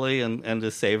it slowly and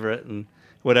just savor it, and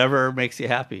whatever makes you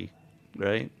happy,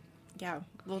 right? Yeah.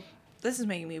 Well, this is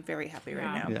making me very happy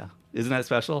right now. Yeah. Isn't that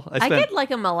special? I get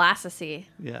like a molassesy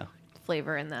yeah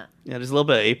flavor in that. yeah. There's a little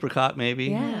bit of apricot maybe.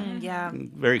 Yeah. Yeah.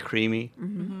 Very creamy.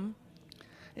 Mm-hmm.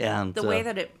 And The way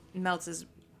that it melts is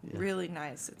really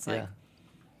nice. It's like yeah.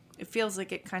 it feels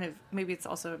like it kind of, maybe it's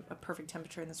also a perfect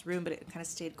temperature in this room, but it kind of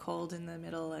stayed cold in the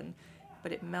middle,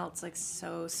 but it melts like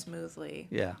so smoothly.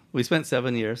 Yeah. We spent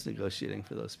 7 years negotiating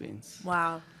for those beans.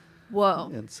 Wow. Whoa.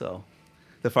 And so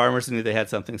the farmers knew they had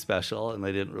something special, and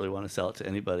they didn't really want to sell it to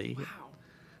anybody. Wow.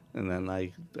 And then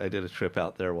I did a trip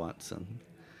out there once,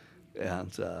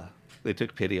 and they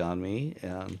took pity on me,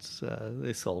 and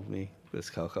they sold me this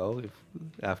cocoa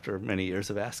after many years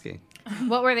of asking.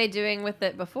 What were they doing with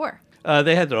it before?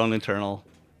 They had their own internal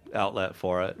outlet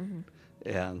for it,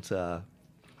 and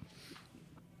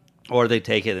or they'd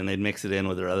take it and they'd mix it in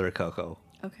with their other cocoa,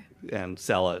 and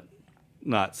sell it,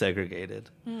 not segregated.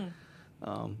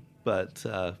 But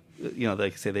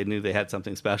like I say, they knew they had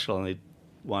something special, and they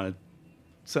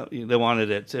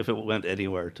wanted it, if it went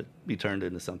anywhere, to be turned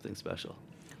into something special.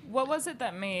 What was it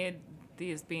that made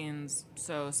these beans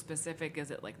so specific?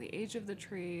 Is it like the age of the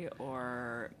tree,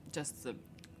 or just the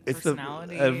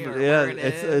personality?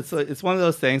 It's one of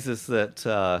those things. Is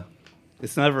that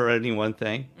it's never any one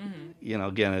thing.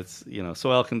 Again, it's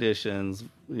soil conditions,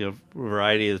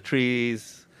 variety of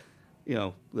trees,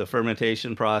 the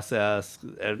fermentation process.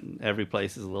 And every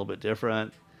place is a little bit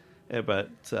different. But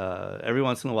every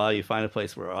once in a while, you find a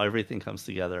place where everything comes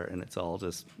together, and it's all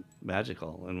just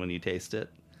magical. And when you taste it,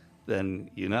 then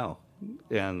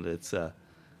and it's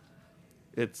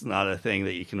not a thing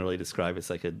that you can really describe.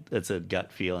 It's like it's a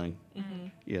gut feeling,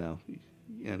 and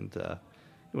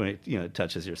when it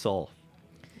touches your soul.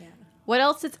 Yeah. What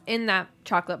else is in that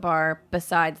chocolate bar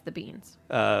besides the beans?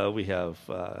 We have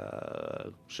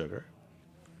sugar,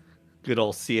 good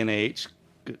old CNH,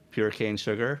 pure cane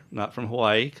sugar, not from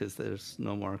Hawaii, because there's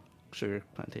no more sugar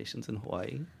plantations in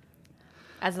Hawaii.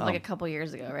 As of like a couple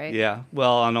years ago, right? Yeah.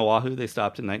 Well, on Oahu, they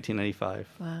stopped in 1995.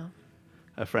 Wow.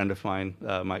 A friend of mine,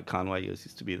 Mike Conway,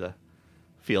 used to be the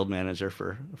field manager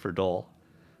for Dole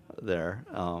there,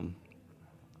 and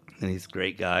he's a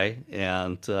great guy.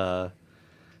 And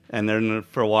then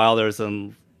for a while, there's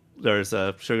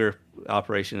a sugar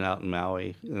operation out in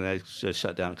Maui, and they just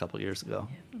shut down a couple years ago.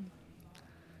 Yeah.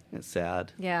 It's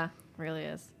sad. Yeah, really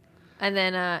is. And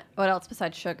then what else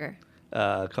besides sugar?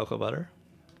 Cocoa butter,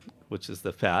 which is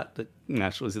the fat that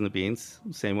naturally is in the beans,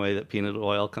 same way that peanut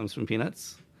oil comes from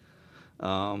peanuts.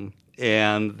 And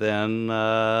then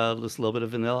just a little bit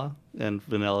of vanilla. And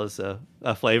vanilla is a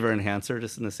flavor enhancer,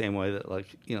 just in the same way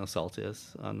that salt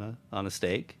is on a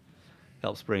steak.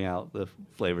 Helps bring out the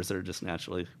flavors that are just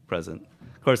naturally present.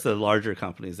 Of course, the larger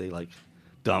companies, they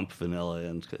dump vanilla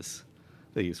in because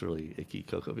they use really icky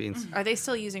cocoa beans. Are they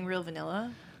still using real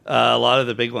vanilla? A lot of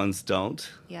the big ones don't.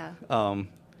 Yeah.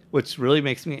 Which really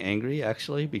makes me angry,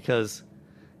 actually, because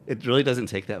it really doesn't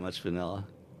take that much vanilla.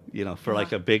 For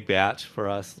like a big batch for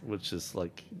us, which is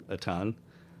like a ton,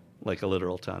 like a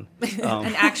literal ton.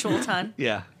 An actual ton.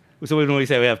 Yeah. So when we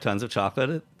say we have tons of chocolate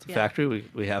at the factory,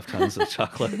 we have tons of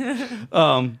chocolate.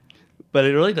 But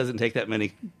it really doesn't take that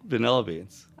many vanilla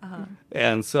beans.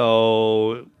 And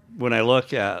so when I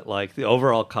look at the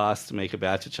overall cost to make a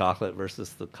batch of chocolate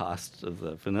versus the cost of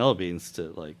the vanilla beans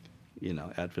to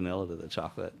add vanilla to the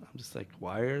chocolate, I'm just like,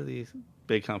 why are these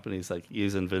big companies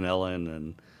using vanilla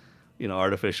and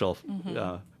artificial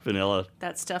vanilla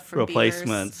that stuff for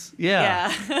replacements? Beers.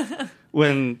 Yeah.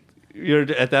 When you're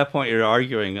at that point, you're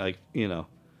arguing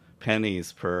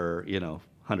pennies per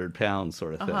 100 pounds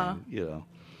sort of thing.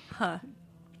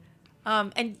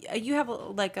 And you have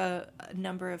a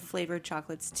number of flavored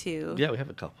chocolates too. Yeah, we have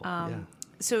a couple.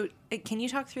 So can you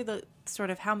talk through the sort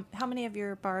of how many of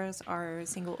your bars are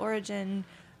single origin,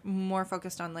 more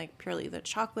focused on purely the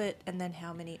chocolate, and then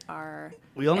how many are?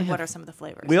 What are some of the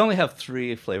flavors? We only have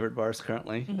 3 flavored bars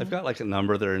currently. I've got a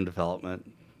number that are in development,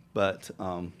 but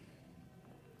are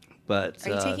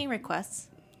you taking requests?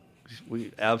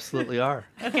 We absolutely are.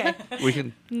 Okay. We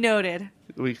can noted.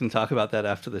 We can talk about that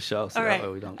after the show, so all that right. way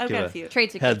we don't give a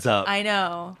trade heads up. I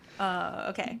know.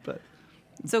 Okay. But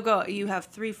so go. You have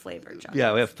 3 flavored chocolates.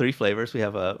 Yeah, we have 3 flavors. We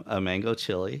have a mango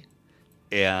chili,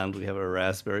 and we have a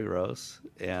raspberry rose,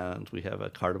 and we have a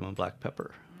cardamom black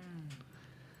pepper.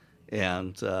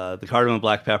 And the cardamom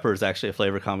black pepper is actually a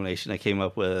flavor combination I came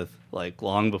up with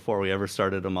long before we ever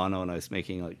started Amano, and I was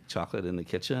making chocolate in the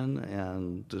kitchen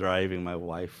and driving my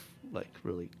wife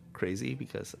really crazy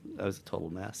because I was a total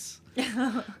mess.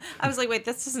 I was like, wait,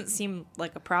 this doesn't seem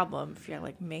like a problem if you're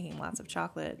making lots of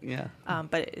chocolate. Yeah.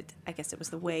 But I guess it was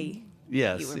the way.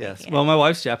 Yes, you were yes. making Well, it. my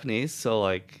wife's Japanese, so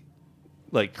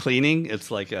like cleaning,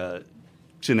 it's like a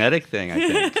genetic thing,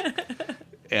 I think.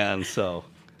 And so,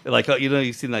 like,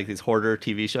 you've seen like these hoarder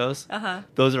TV shows.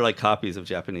 Those are like copies of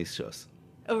Japanese shows.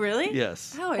 Oh, really?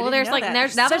 Yes. Oh, I Well, didn't there's know like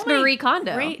that. there's many Marie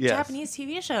Kondo. Great Yes. Japanese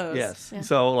TV shows. Yes.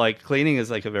 So like cleaning is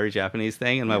like a very Japanese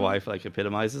thing, and my wife like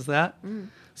epitomizes that.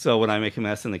 So when I make a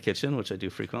mess in the kitchen, which I do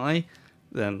frequently,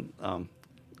 then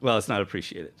well, it's not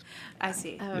appreciated. I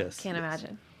see. Oh, Yes, can't yes.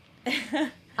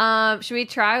 imagine. Should we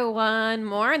try one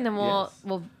more and then we'll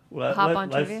hop on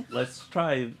trivia? Let's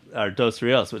try our Dos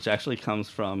Rios, which actually comes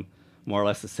from more or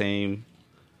less the same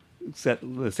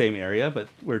area, but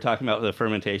we're talking about the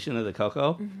fermentation of the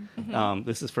cocoa.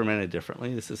 This is fermented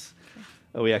differently. This is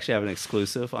we actually have an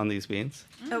exclusive on these beans.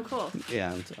 Oh, cool.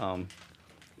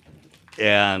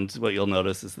 And what you'll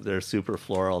notice is that they're super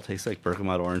floral. Tastes like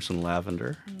bergamot orange and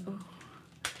lavender.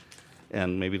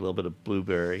 And maybe a little bit of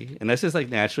blueberry. And that's just like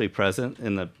naturally present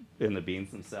in the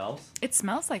beans themselves. It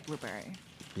smells like blueberry.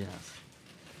 Yes.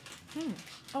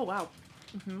 Oh, wow.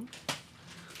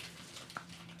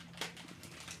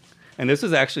 And this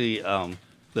is actually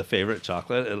the favorite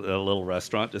chocolate at a little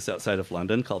restaurant just outside of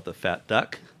London called the Fat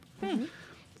Duck.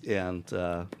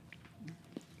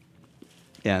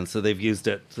 And so they've used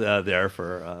it there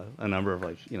for a number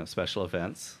of special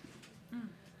events.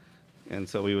 And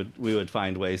so we would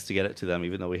find ways to get it to them,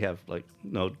 even though we have like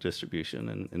no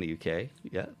distribution in the UK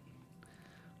yet.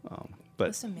 But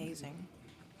That's amazing.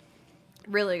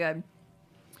 Really good.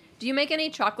 Do you make any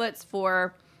chocolates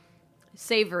for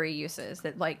savory uses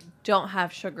that like don't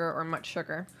have sugar or much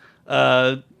sugar?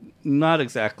 Not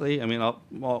exactly. I mean, all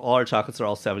our chocolates are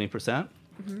all 70%.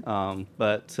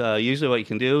 But usually what you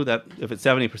can do, that if it's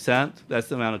 70%, that's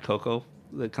the amount of cocoa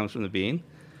that comes from the bean,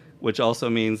 which also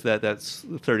means that that's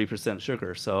 30%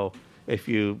 sugar. So if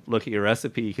you look at your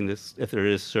recipe, you can just, if there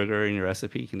is sugar in your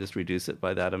recipe, you can just reduce it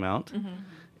by that amount.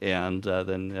 And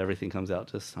then everything comes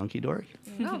out just hunky-dory.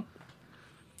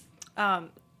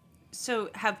 So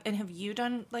have you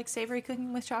done like savory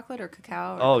cooking with chocolate or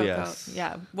cacao? Or Oh, cocoa? yes.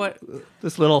 Yeah. What?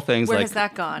 Just little things Where like has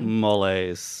that gone?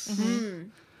 moles.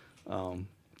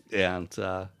 And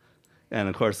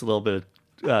of course, a little bit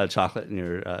of chocolate in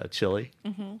your chili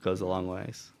goes a long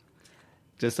ways.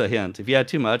 Just a hint. If you add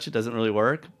too much, it doesn't really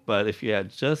work. But if you add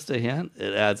just a hint,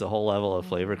 it adds a whole level of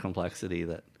flavor complexity.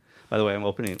 That, by the way, I'm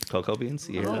opening cocoa beans.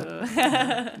 You hear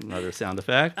that? Another sound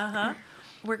effect.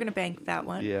 We're gonna bank that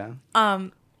one. Yeah.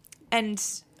 And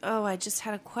I just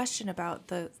had a question about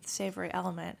the savory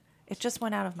element. It just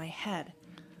went out of my head.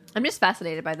 I'm just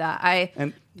fascinated by that.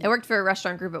 I worked for a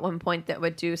restaurant group at one point that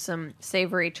would do some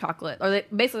savory chocolate, or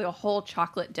basically a whole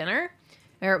chocolate dinner,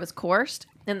 where it was coursed,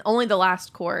 and only the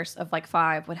last course of like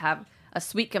 5 would have a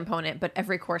sweet component, but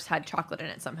every course had chocolate in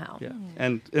it somehow. Yeah.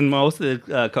 And in most of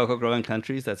the cocoa-growing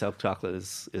countries, that's how chocolate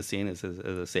is seen as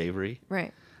a savory.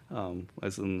 Right.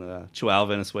 As in Chihuahua,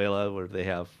 Venezuela, where they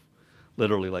have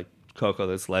literally like cocoa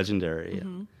that's legendary.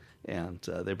 And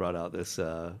they brought out this...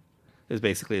 It's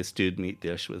basically a stewed meat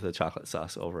dish with a chocolate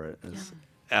sauce over it. It's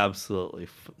absolutely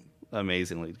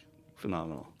amazingly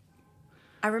phenomenal.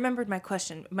 I remembered my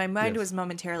question. My mind was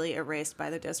momentarily erased by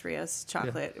the Dos Rios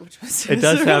chocolate, which was it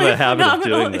does have really a habit of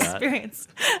doing experience.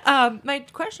 My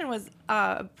question was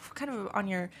kind of on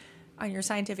your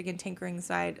scientific and tinkering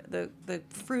side. The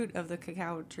fruit of the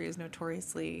cacao tree is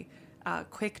notoriously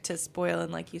quick to spoil,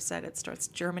 and like you said, it starts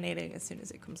germinating as soon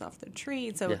as it comes off the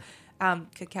tree. So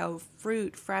cacao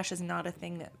fruit fresh is not a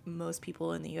thing that most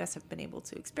people in the U.S. have been able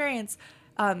to experience.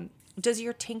 Does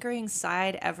your tinkering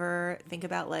side ever think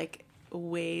about like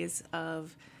ways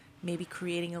of maybe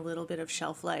creating a little bit of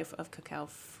shelf life of cacao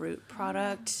fruit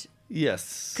product?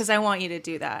 Yes. Because I want you to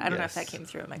do that. I don't know if that came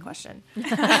through in my question.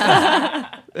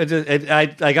 I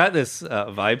got this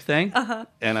vibe thing,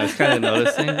 and I was kind of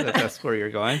noticing that that's where you're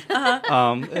going.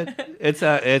 It's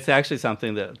actually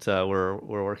something that we're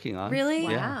working on. Really?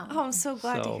 Yeah. Oh, I'm so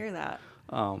glad to hear that.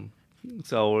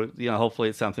 So hopefully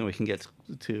it's something we can get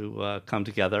to come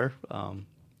together.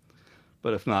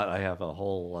 But if not, I have a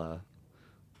whole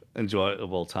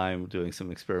enjoyable time doing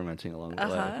some experimenting along the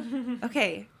way.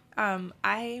 Okay.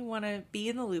 I want to be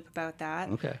in the loop about that.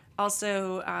 Okay.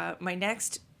 Also, my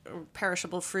next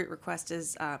perishable fruit request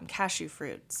is cashew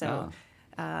fruit. So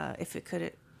if it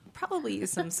could probably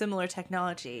use some similar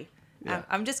technology. Yeah.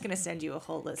 I'm just going to send you a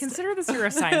whole list. Consider this your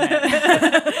assignment.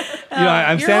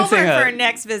 I'm your sensing homework for our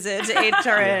next visit to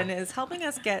HRN is helping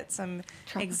us get some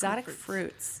exotic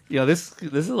fruits. This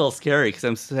is a little scary because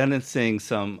I'm sensing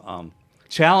some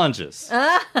challenges.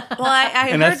 Well, I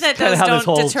And heard that's that kinda those how don't this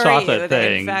whole deter chocolate you.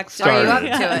 thing In fact, started. Are you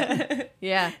up to it?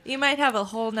 Yeah. You might have a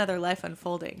whole nother life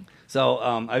unfolding. So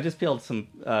I just peeled some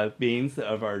beans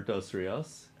of our Dos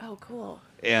Rios. Oh, cool.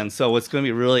 And so what's going to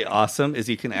be really awesome is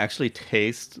you can actually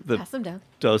taste the Pass them down.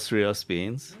 Dos Rios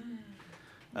beans.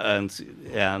 And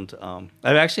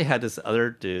I've actually had this other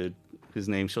dude whose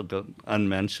name shall go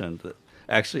unmentioned that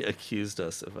actually accused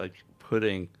us of like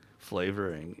putting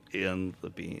flavoring in the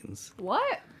beans.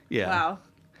 What? Yeah. Wow.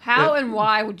 How and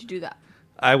why would you do that?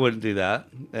 I wouldn't do that.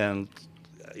 And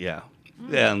yeah.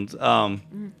 And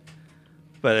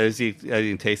but as you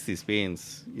taste these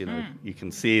beans, you know, you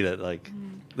can see that like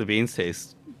the beans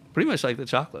taste pretty much like the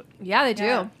chocolate. Yeah, they do.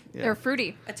 Yeah. Yeah. They're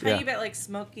fruity. A tiny Yeah. bit like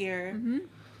smokier.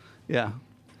 Yeah.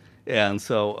 And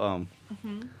so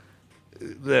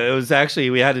it was actually,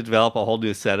 we had to develop a whole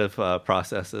new set of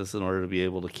processes in order to be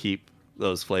able to keep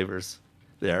those flavors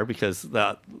there, because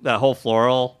that whole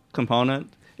floral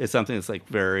component is something that's like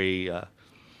very, it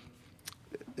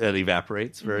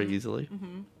evaporates very easily.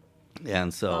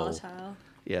 And so, Volatile.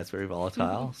 yeah, it's very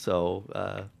volatile.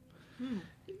 So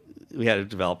we had to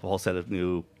develop a whole set of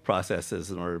new processes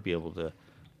in order to be able to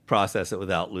process it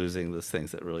without losing those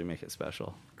things that really make it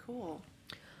special. Cool.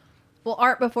 Well,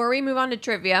 Art, before we move on to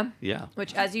trivia, Yeah.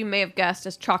 which, as you may have guessed,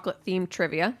 is chocolate-themed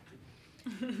trivia,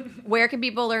 where can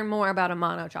people learn more about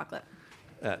Amano chocolate?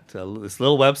 At this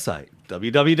little website,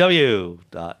 www.amano,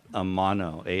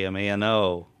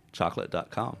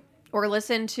 chocolate.com. Or go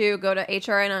to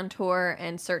HRN on tour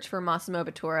and search for Massimo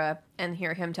Bottura and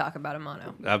hear him talk about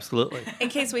Amano. Absolutely. In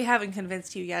case we haven't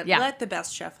convinced you yet, Yeah. let the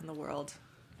best chef in the world.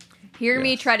 Hear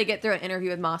me Yes. try to get through an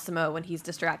interview with Massimo when he's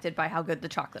distracted by how good the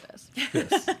chocolate is.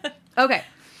 Yes. Okay.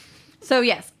 So,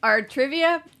 yes, our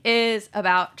trivia is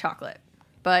about chocolate,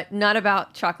 but not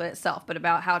about chocolate itself, but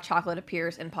about how chocolate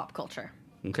appears in pop culture.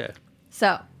 Okay.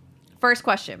 So, first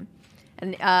question.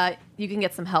 And you can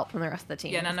get some help from the rest of the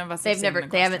team. Yeah, none of us They have seen the haven't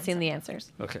questions. seen the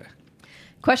answers. Okay.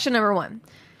 Question number 1.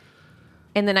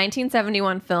 In the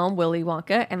 1971 film Willy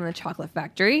Wonka and the Chocolate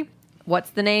Factory,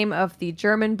 what's the name of the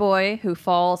German boy who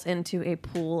falls into a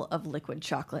pool of liquid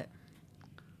chocolate?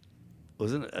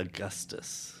 Wasn't it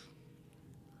Augustus?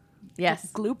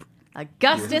 Yes. Gloop.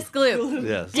 Augustus Gloop.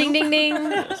 Yes. Ding, ding, ding.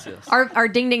 Yes, yes. Our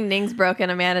ding, ding, ding's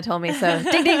broken. Amanda told me so.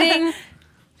 Ding, ding, ding.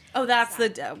 Oh, that's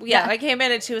the... Yeah. I came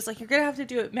in and she was like, you're going to have to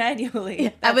do it manually.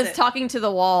 I That's was it. talking to the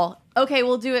wall. Okay,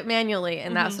 we'll do it manually.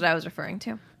 And that's what I was referring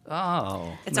to.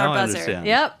 Oh. It's now our I buzzer. understand.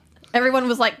 Yep. Everyone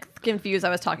was like confused. I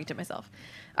was talking to myself.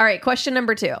 All right, question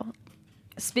number 2.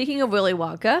 Speaking of Willy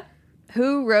Wonka,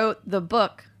 who wrote the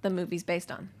book the movie's based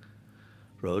on?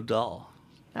 Road Dahl.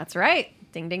 That's right.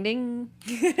 Ding, ding, ding.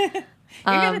 You're good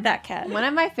at that, Kat. One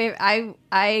of my favorite.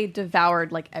 I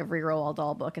devoured like every Roald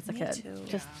Dahl book as a kid. too.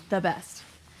 Just the best.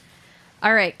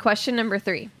 All right, question number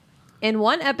 3. In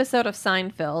one episode of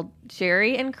Seinfeld,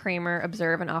 Jerry and Kramer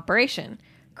observe an operation.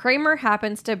 Kramer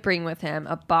happens to bring with him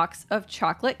a box of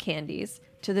chocolate candies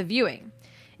to the viewing.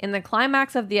 In the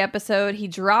climax of the episode, he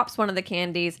drops one of the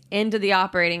candies into the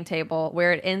operating table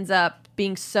where it ends up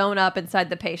being sewn up inside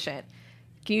the patient.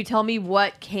 Can you tell me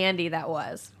what candy that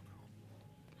was?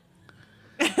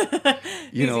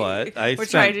 You know what? We're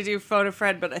trying to do phone a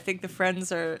friend, but I think the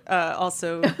friends are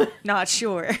also not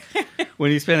sure.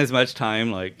 When you spend as much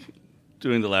time like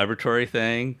doing the laboratory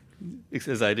thing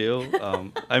as I do,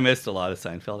 I missed a lot of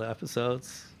Seinfeld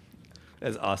episodes,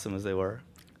 as awesome as they were.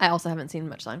 I also haven't seen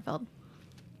much Seinfeld.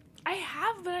 I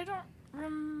have, but I don't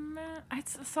remember. I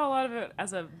saw a lot of it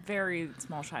as a very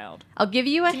small child. I'll give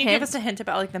you a Can you hint. give us a hint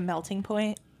about like the melting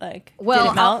point? Like, Well,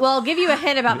 did it melt? I'll give you a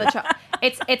hint about the chocolate.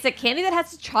 It's a candy that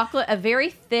has chocolate, a very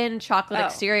thin chocolate Oh.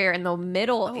 exterior, and the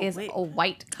middle is wait. a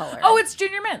white color. Oh, it's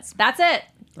Junior Mints. That's it.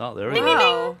 Oh, there we Ding, go. ding,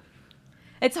 ding. Wow.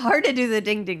 It's hard to do the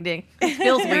ding, ding, ding. It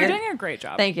feels You're weird. doing a great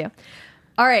job. Thank you.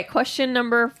 All right, question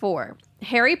number 4.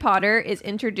 Harry Potter is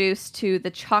introduced to the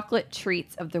chocolate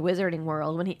treats of the wizarding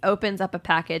world when he opens up a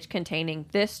package containing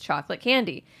this chocolate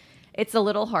candy. It's a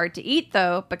little hard to eat,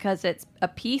 though, because it's a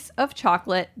piece of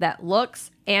chocolate that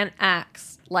looks and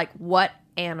acts like what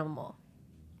animal?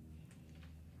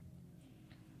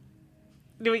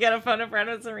 Do we got a phone a friend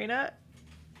with Serena?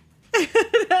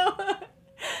 No.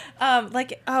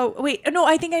 Like, oh, wait. No,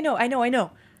 I think I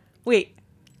know. Wait.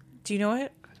 Do you know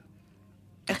it?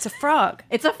 It's a frog.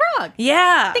 It's a frog.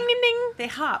 Yeah. Ding, ding, ding. They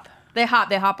hop. They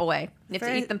hop away. You have to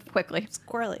Very- eat them quickly.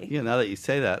 Squirrely. Yeah, now that you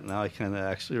say that, now I kind of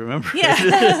actually remember.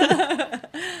 Yeah.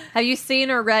 Have you seen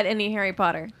or read any Harry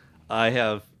Potter? I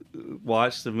have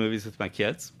watched the movies with my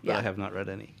kids, but Yeah. I have not read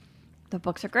any. The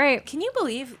books are great. Can you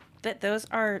believe that those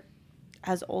are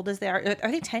as old as they are.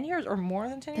 Are they 10 years or more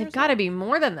than 10 years? They've got to be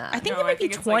more than that. I think No, they might be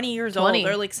it's 20 years 20.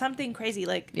 old or like something crazy.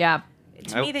 Like, Yeah.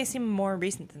 to me, they seem more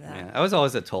recent than that. Yeah, I was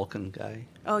always a Tolkien guy.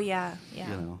 Oh, yeah. You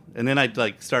know, and then I'd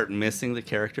like start missing the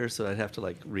characters, so I'd have to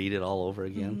like read it all over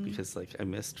again because like I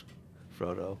missed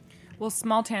Frodo. Well,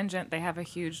 small tangent, they have a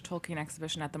huge Tolkien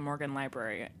exhibition at the Morgan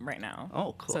Library right now.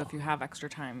 Oh, cool. So if you have extra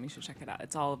time, you should check it out.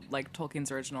 It's all like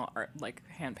Tolkien's original art, like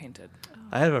hand painted.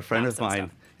 I had a friend Maps of and mine,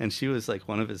 stuff. and she was like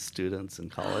one of his students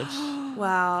in college,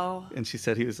 Wow. and she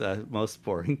said he was the most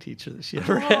boring teacher that she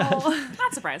ever had.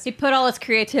 Not surprised. He put all his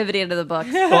creativity into the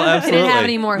books. Well, absolutely. He didn't have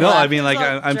any more No, left. I mean, like It's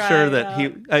all I'm dried sure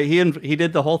that he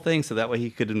did the whole thing so that way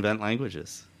he could invent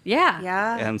languages, Yeah.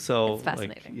 Yeah. and so It's like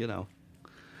fascinating. you know,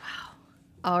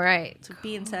 All right. To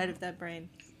be inside of that brain.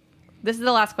 This is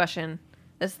the last question.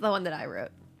 This is the one that I wrote.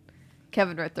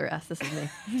 Kevin wrote the rest. This is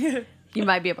me. You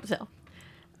might be able to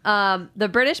tell. The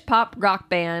British pop rock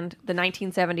band, the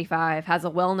 1975, has a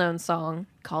well-known song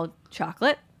called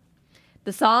Chocolate.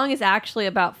 The song is actually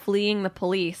about fleeing the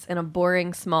police in a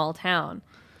boring small town.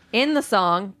 In the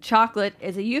song, chocolate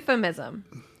is a euphemism.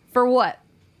 For what?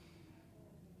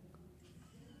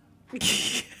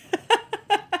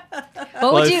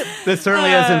 What would you this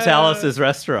certainly isn't Alice's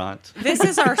restaurant. This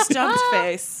is our stumped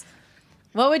face.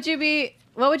 What would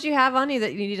you have on you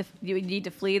that you would need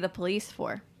to flee the police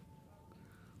for?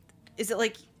 Is it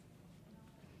like...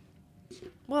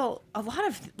 Well, a lot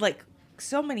of, like,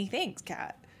 so many things,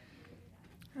 Kat.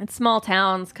 In small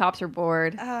towns, cops are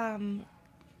bored. That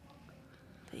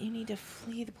you need to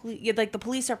flee the police. Yeah, like the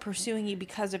police are pursuing you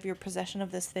because of your possession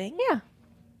of this thing. Yeah.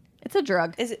 It's a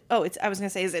drug. Is it? Oh, it's. I was gonna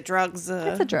say, is it drugs?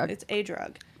 It's a drug. It's a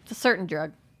drug. It's a certain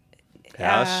drug.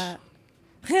 Hash.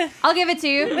 I'll give it to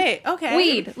you. Wait. Okay.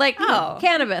 Weed. Like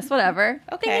cannabis, whatever.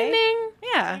 Okay. Ding, ding,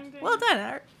 ding. Yeah. Well done,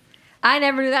 Art. I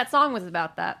never knew that song was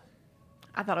about that.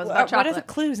 I thought it was about What are chocolate. the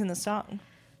clues in the song?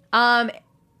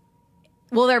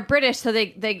 Well, they're British, so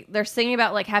they're singing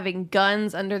about like having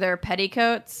guns under their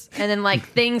petticoats, and then like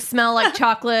things smell like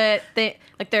chocolate.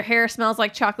 Like their hair smells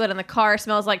like chocolate, and the car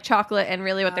smells like chocolate. And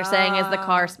really, what they're saying is the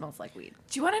car smells like weed.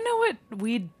 Do you want to know what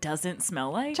weed doesn't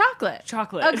smell like? Chocolate.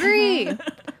 Chocolate. Agree.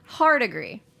 Hard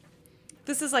agree.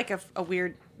 This is like a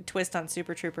weird twist on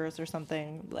Super Troopers or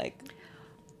something. Like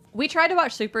We tried to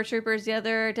watch Super Troopers the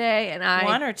other day, and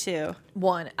one or two.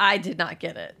 I did not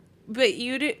get it. But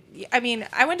you do. I mean,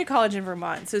 I went to college in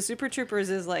Vermont, so Super Troopers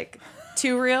is like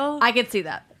too real. I could see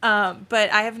that.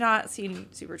 But I have not seen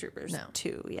Super Troopers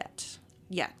 2 yet.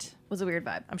 It was a weird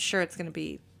vibe. I'm sure it's going to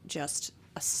be just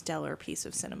a stellar piece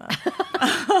of cinema.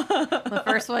 The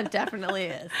first one definitely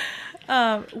is.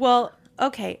 Well,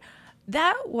 okay.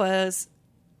 That was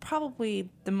probably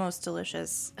the most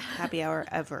delicious happy hour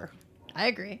ever. I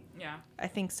agree. Yeah. I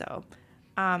think so.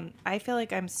 I feel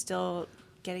like I'm still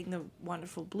getting the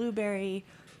wonderful blueberry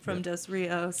from Dos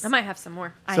Rios. I might have some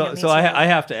more. So I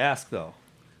have to ask though,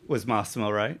 was Massimo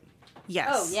right? Yes.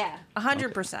 Oh, yeah.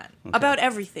 100%. About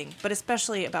everything, but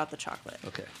especially about the chocolate.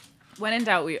 Okay. When in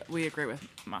doubt, we agree with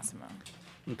Massimo,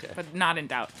 Okay. but not in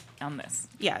doubt on this.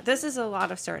 Yeah, this is a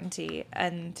lot of certainty,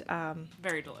 and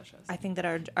Very delicious. I think that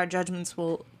our judgments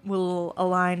will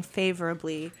align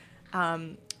favorably.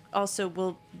 Also,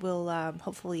 we'll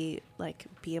hopefully like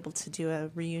be able to do a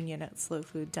reunion at Slow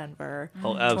Food Denver.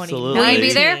 Oh, absolutely. Will you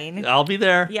be there? I'll be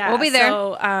there. Yeah, We'll be there.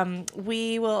 So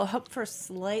we will hope for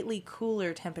slightly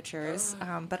cooler temperatures,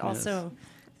 but also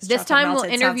This chocolate time we'll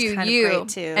melted sounds interview kind of you, great,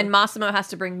 too. and Massimo has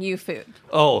to bring you food.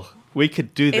 Oh, we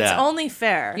could do that. It's only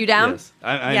fair. You down? Yes.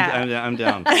 I'm Yeah.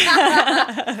 down.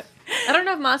 I don't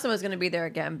know if Massimo's going to be there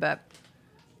again, but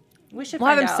We should we'll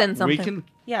have find him out. send something. We can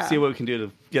Yeah. see what we can do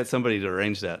to get somebody to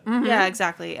arrange that. Yeah,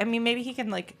 exactly. I mean, maybe he can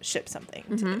like ship something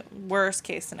to the worst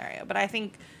case scenario. But I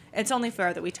think it's only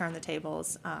fair that we turn the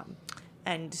tables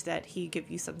and that he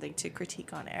give you something to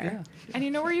critique on air. And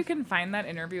you know where you can find that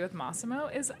interview with Massimo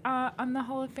is on the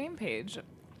Hall of Fame page.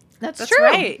 That's That's true.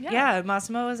 right. Yeah. Yeah,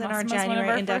 Massimo is in our Massimo's one of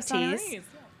January our first inductees. honorees.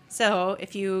 So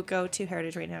if you go to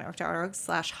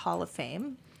heritageradionetwork.org/Hall of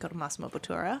Fame, go to Massimo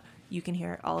Bottura, you can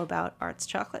hear all about Art's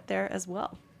chocolate there as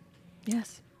well.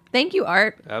 Yes. Thank you,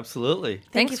 Art. Absolutely.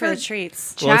 Thank you Thanks for the for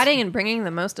treats. Chatting and bringing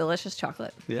the most delicious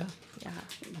chocolate. Yeah. Yeah.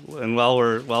 And while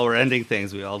we're ending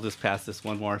things, we all just pass this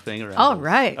one more thing around. All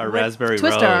right. Our With raspberry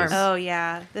twist rose. arms. Oh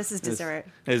yeah, this is dessert.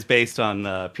 Is based on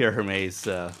Pierre Hermé's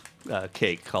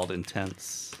cake called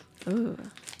Intense, Ooh.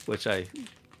 which I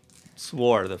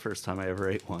swore the first time I ever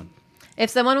ate one. If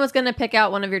someone was going to pick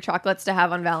out one of your chocolates to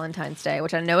have on Valentine's Day,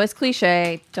 which I know is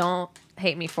cliche, don't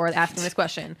hate me for asking this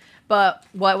question, but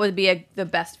what would be the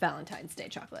best Valentine's Day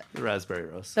chocolate? The raspberry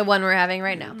rose. The one we're having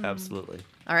right now. Absolutely.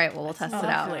 All right, well, we'll test it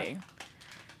out. Lovely.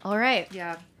 All right.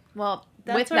 Yeah. Well,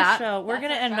 That's With our that, show. We're that's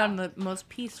going to our end show. on the most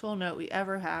peaceful note we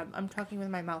ever had. I'm talking with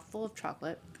my mouth full of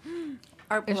chocolate.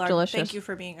 Art It's Pollard, delicious. thank you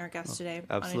for being our guest today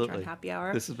on Absolutely. Intern Happy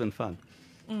Hour. This has been fun.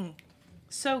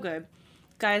 So good.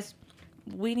 Guys,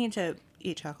 we need to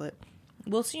eat chocolate.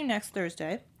 We'll see you next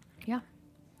Thursday. Yeah.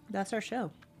 That's our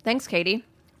show. Thanks, Katie.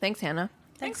 Thanks, Hannah.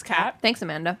 Thanks, Kat. Thanks,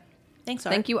 Amanda. Thanks,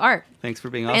 Art. Thank you, Art. Thanks for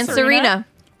being awesome. And Serena,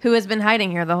 who has been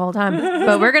hiding here the whole time.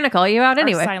 But we're going to call you out Our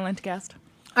anyway. silent guest.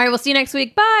 All right, we'll see you next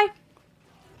week. Bye.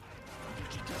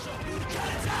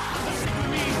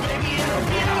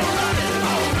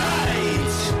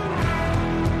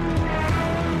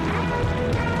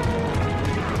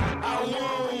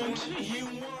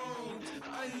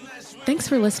 Thanks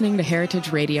for listening to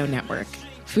Heritage Radio Network,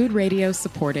 food radio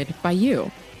supported by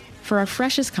you. For our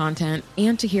freshest content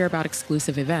and to hear about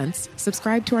exclusive events,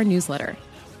 subscribe to our newsletter.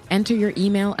 Enter your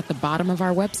email at the bottom of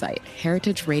our website,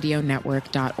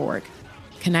 heritageradionetwork.org.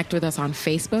 Connect with us on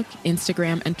Facebook,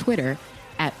 Instagram, and Twitter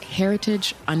at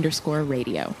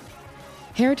heritage_radio.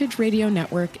 Heritage Radio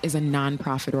Network is a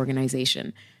nonprofit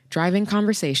organization driving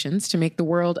conversations to make the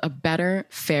world a better,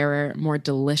 fairer, more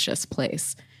delicious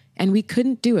place. And we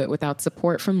couldn't do it without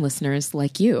support from listeners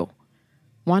like you.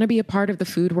 Want to be a part of the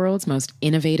food world's most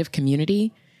innovative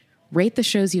community? Rate the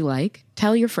shows you like,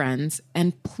 tell your friends,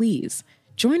 and please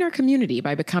join our community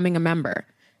by becoming a member.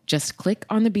 Just click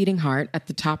on the beating heart at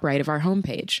the top right of our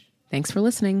homepage. Thanks for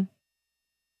listening.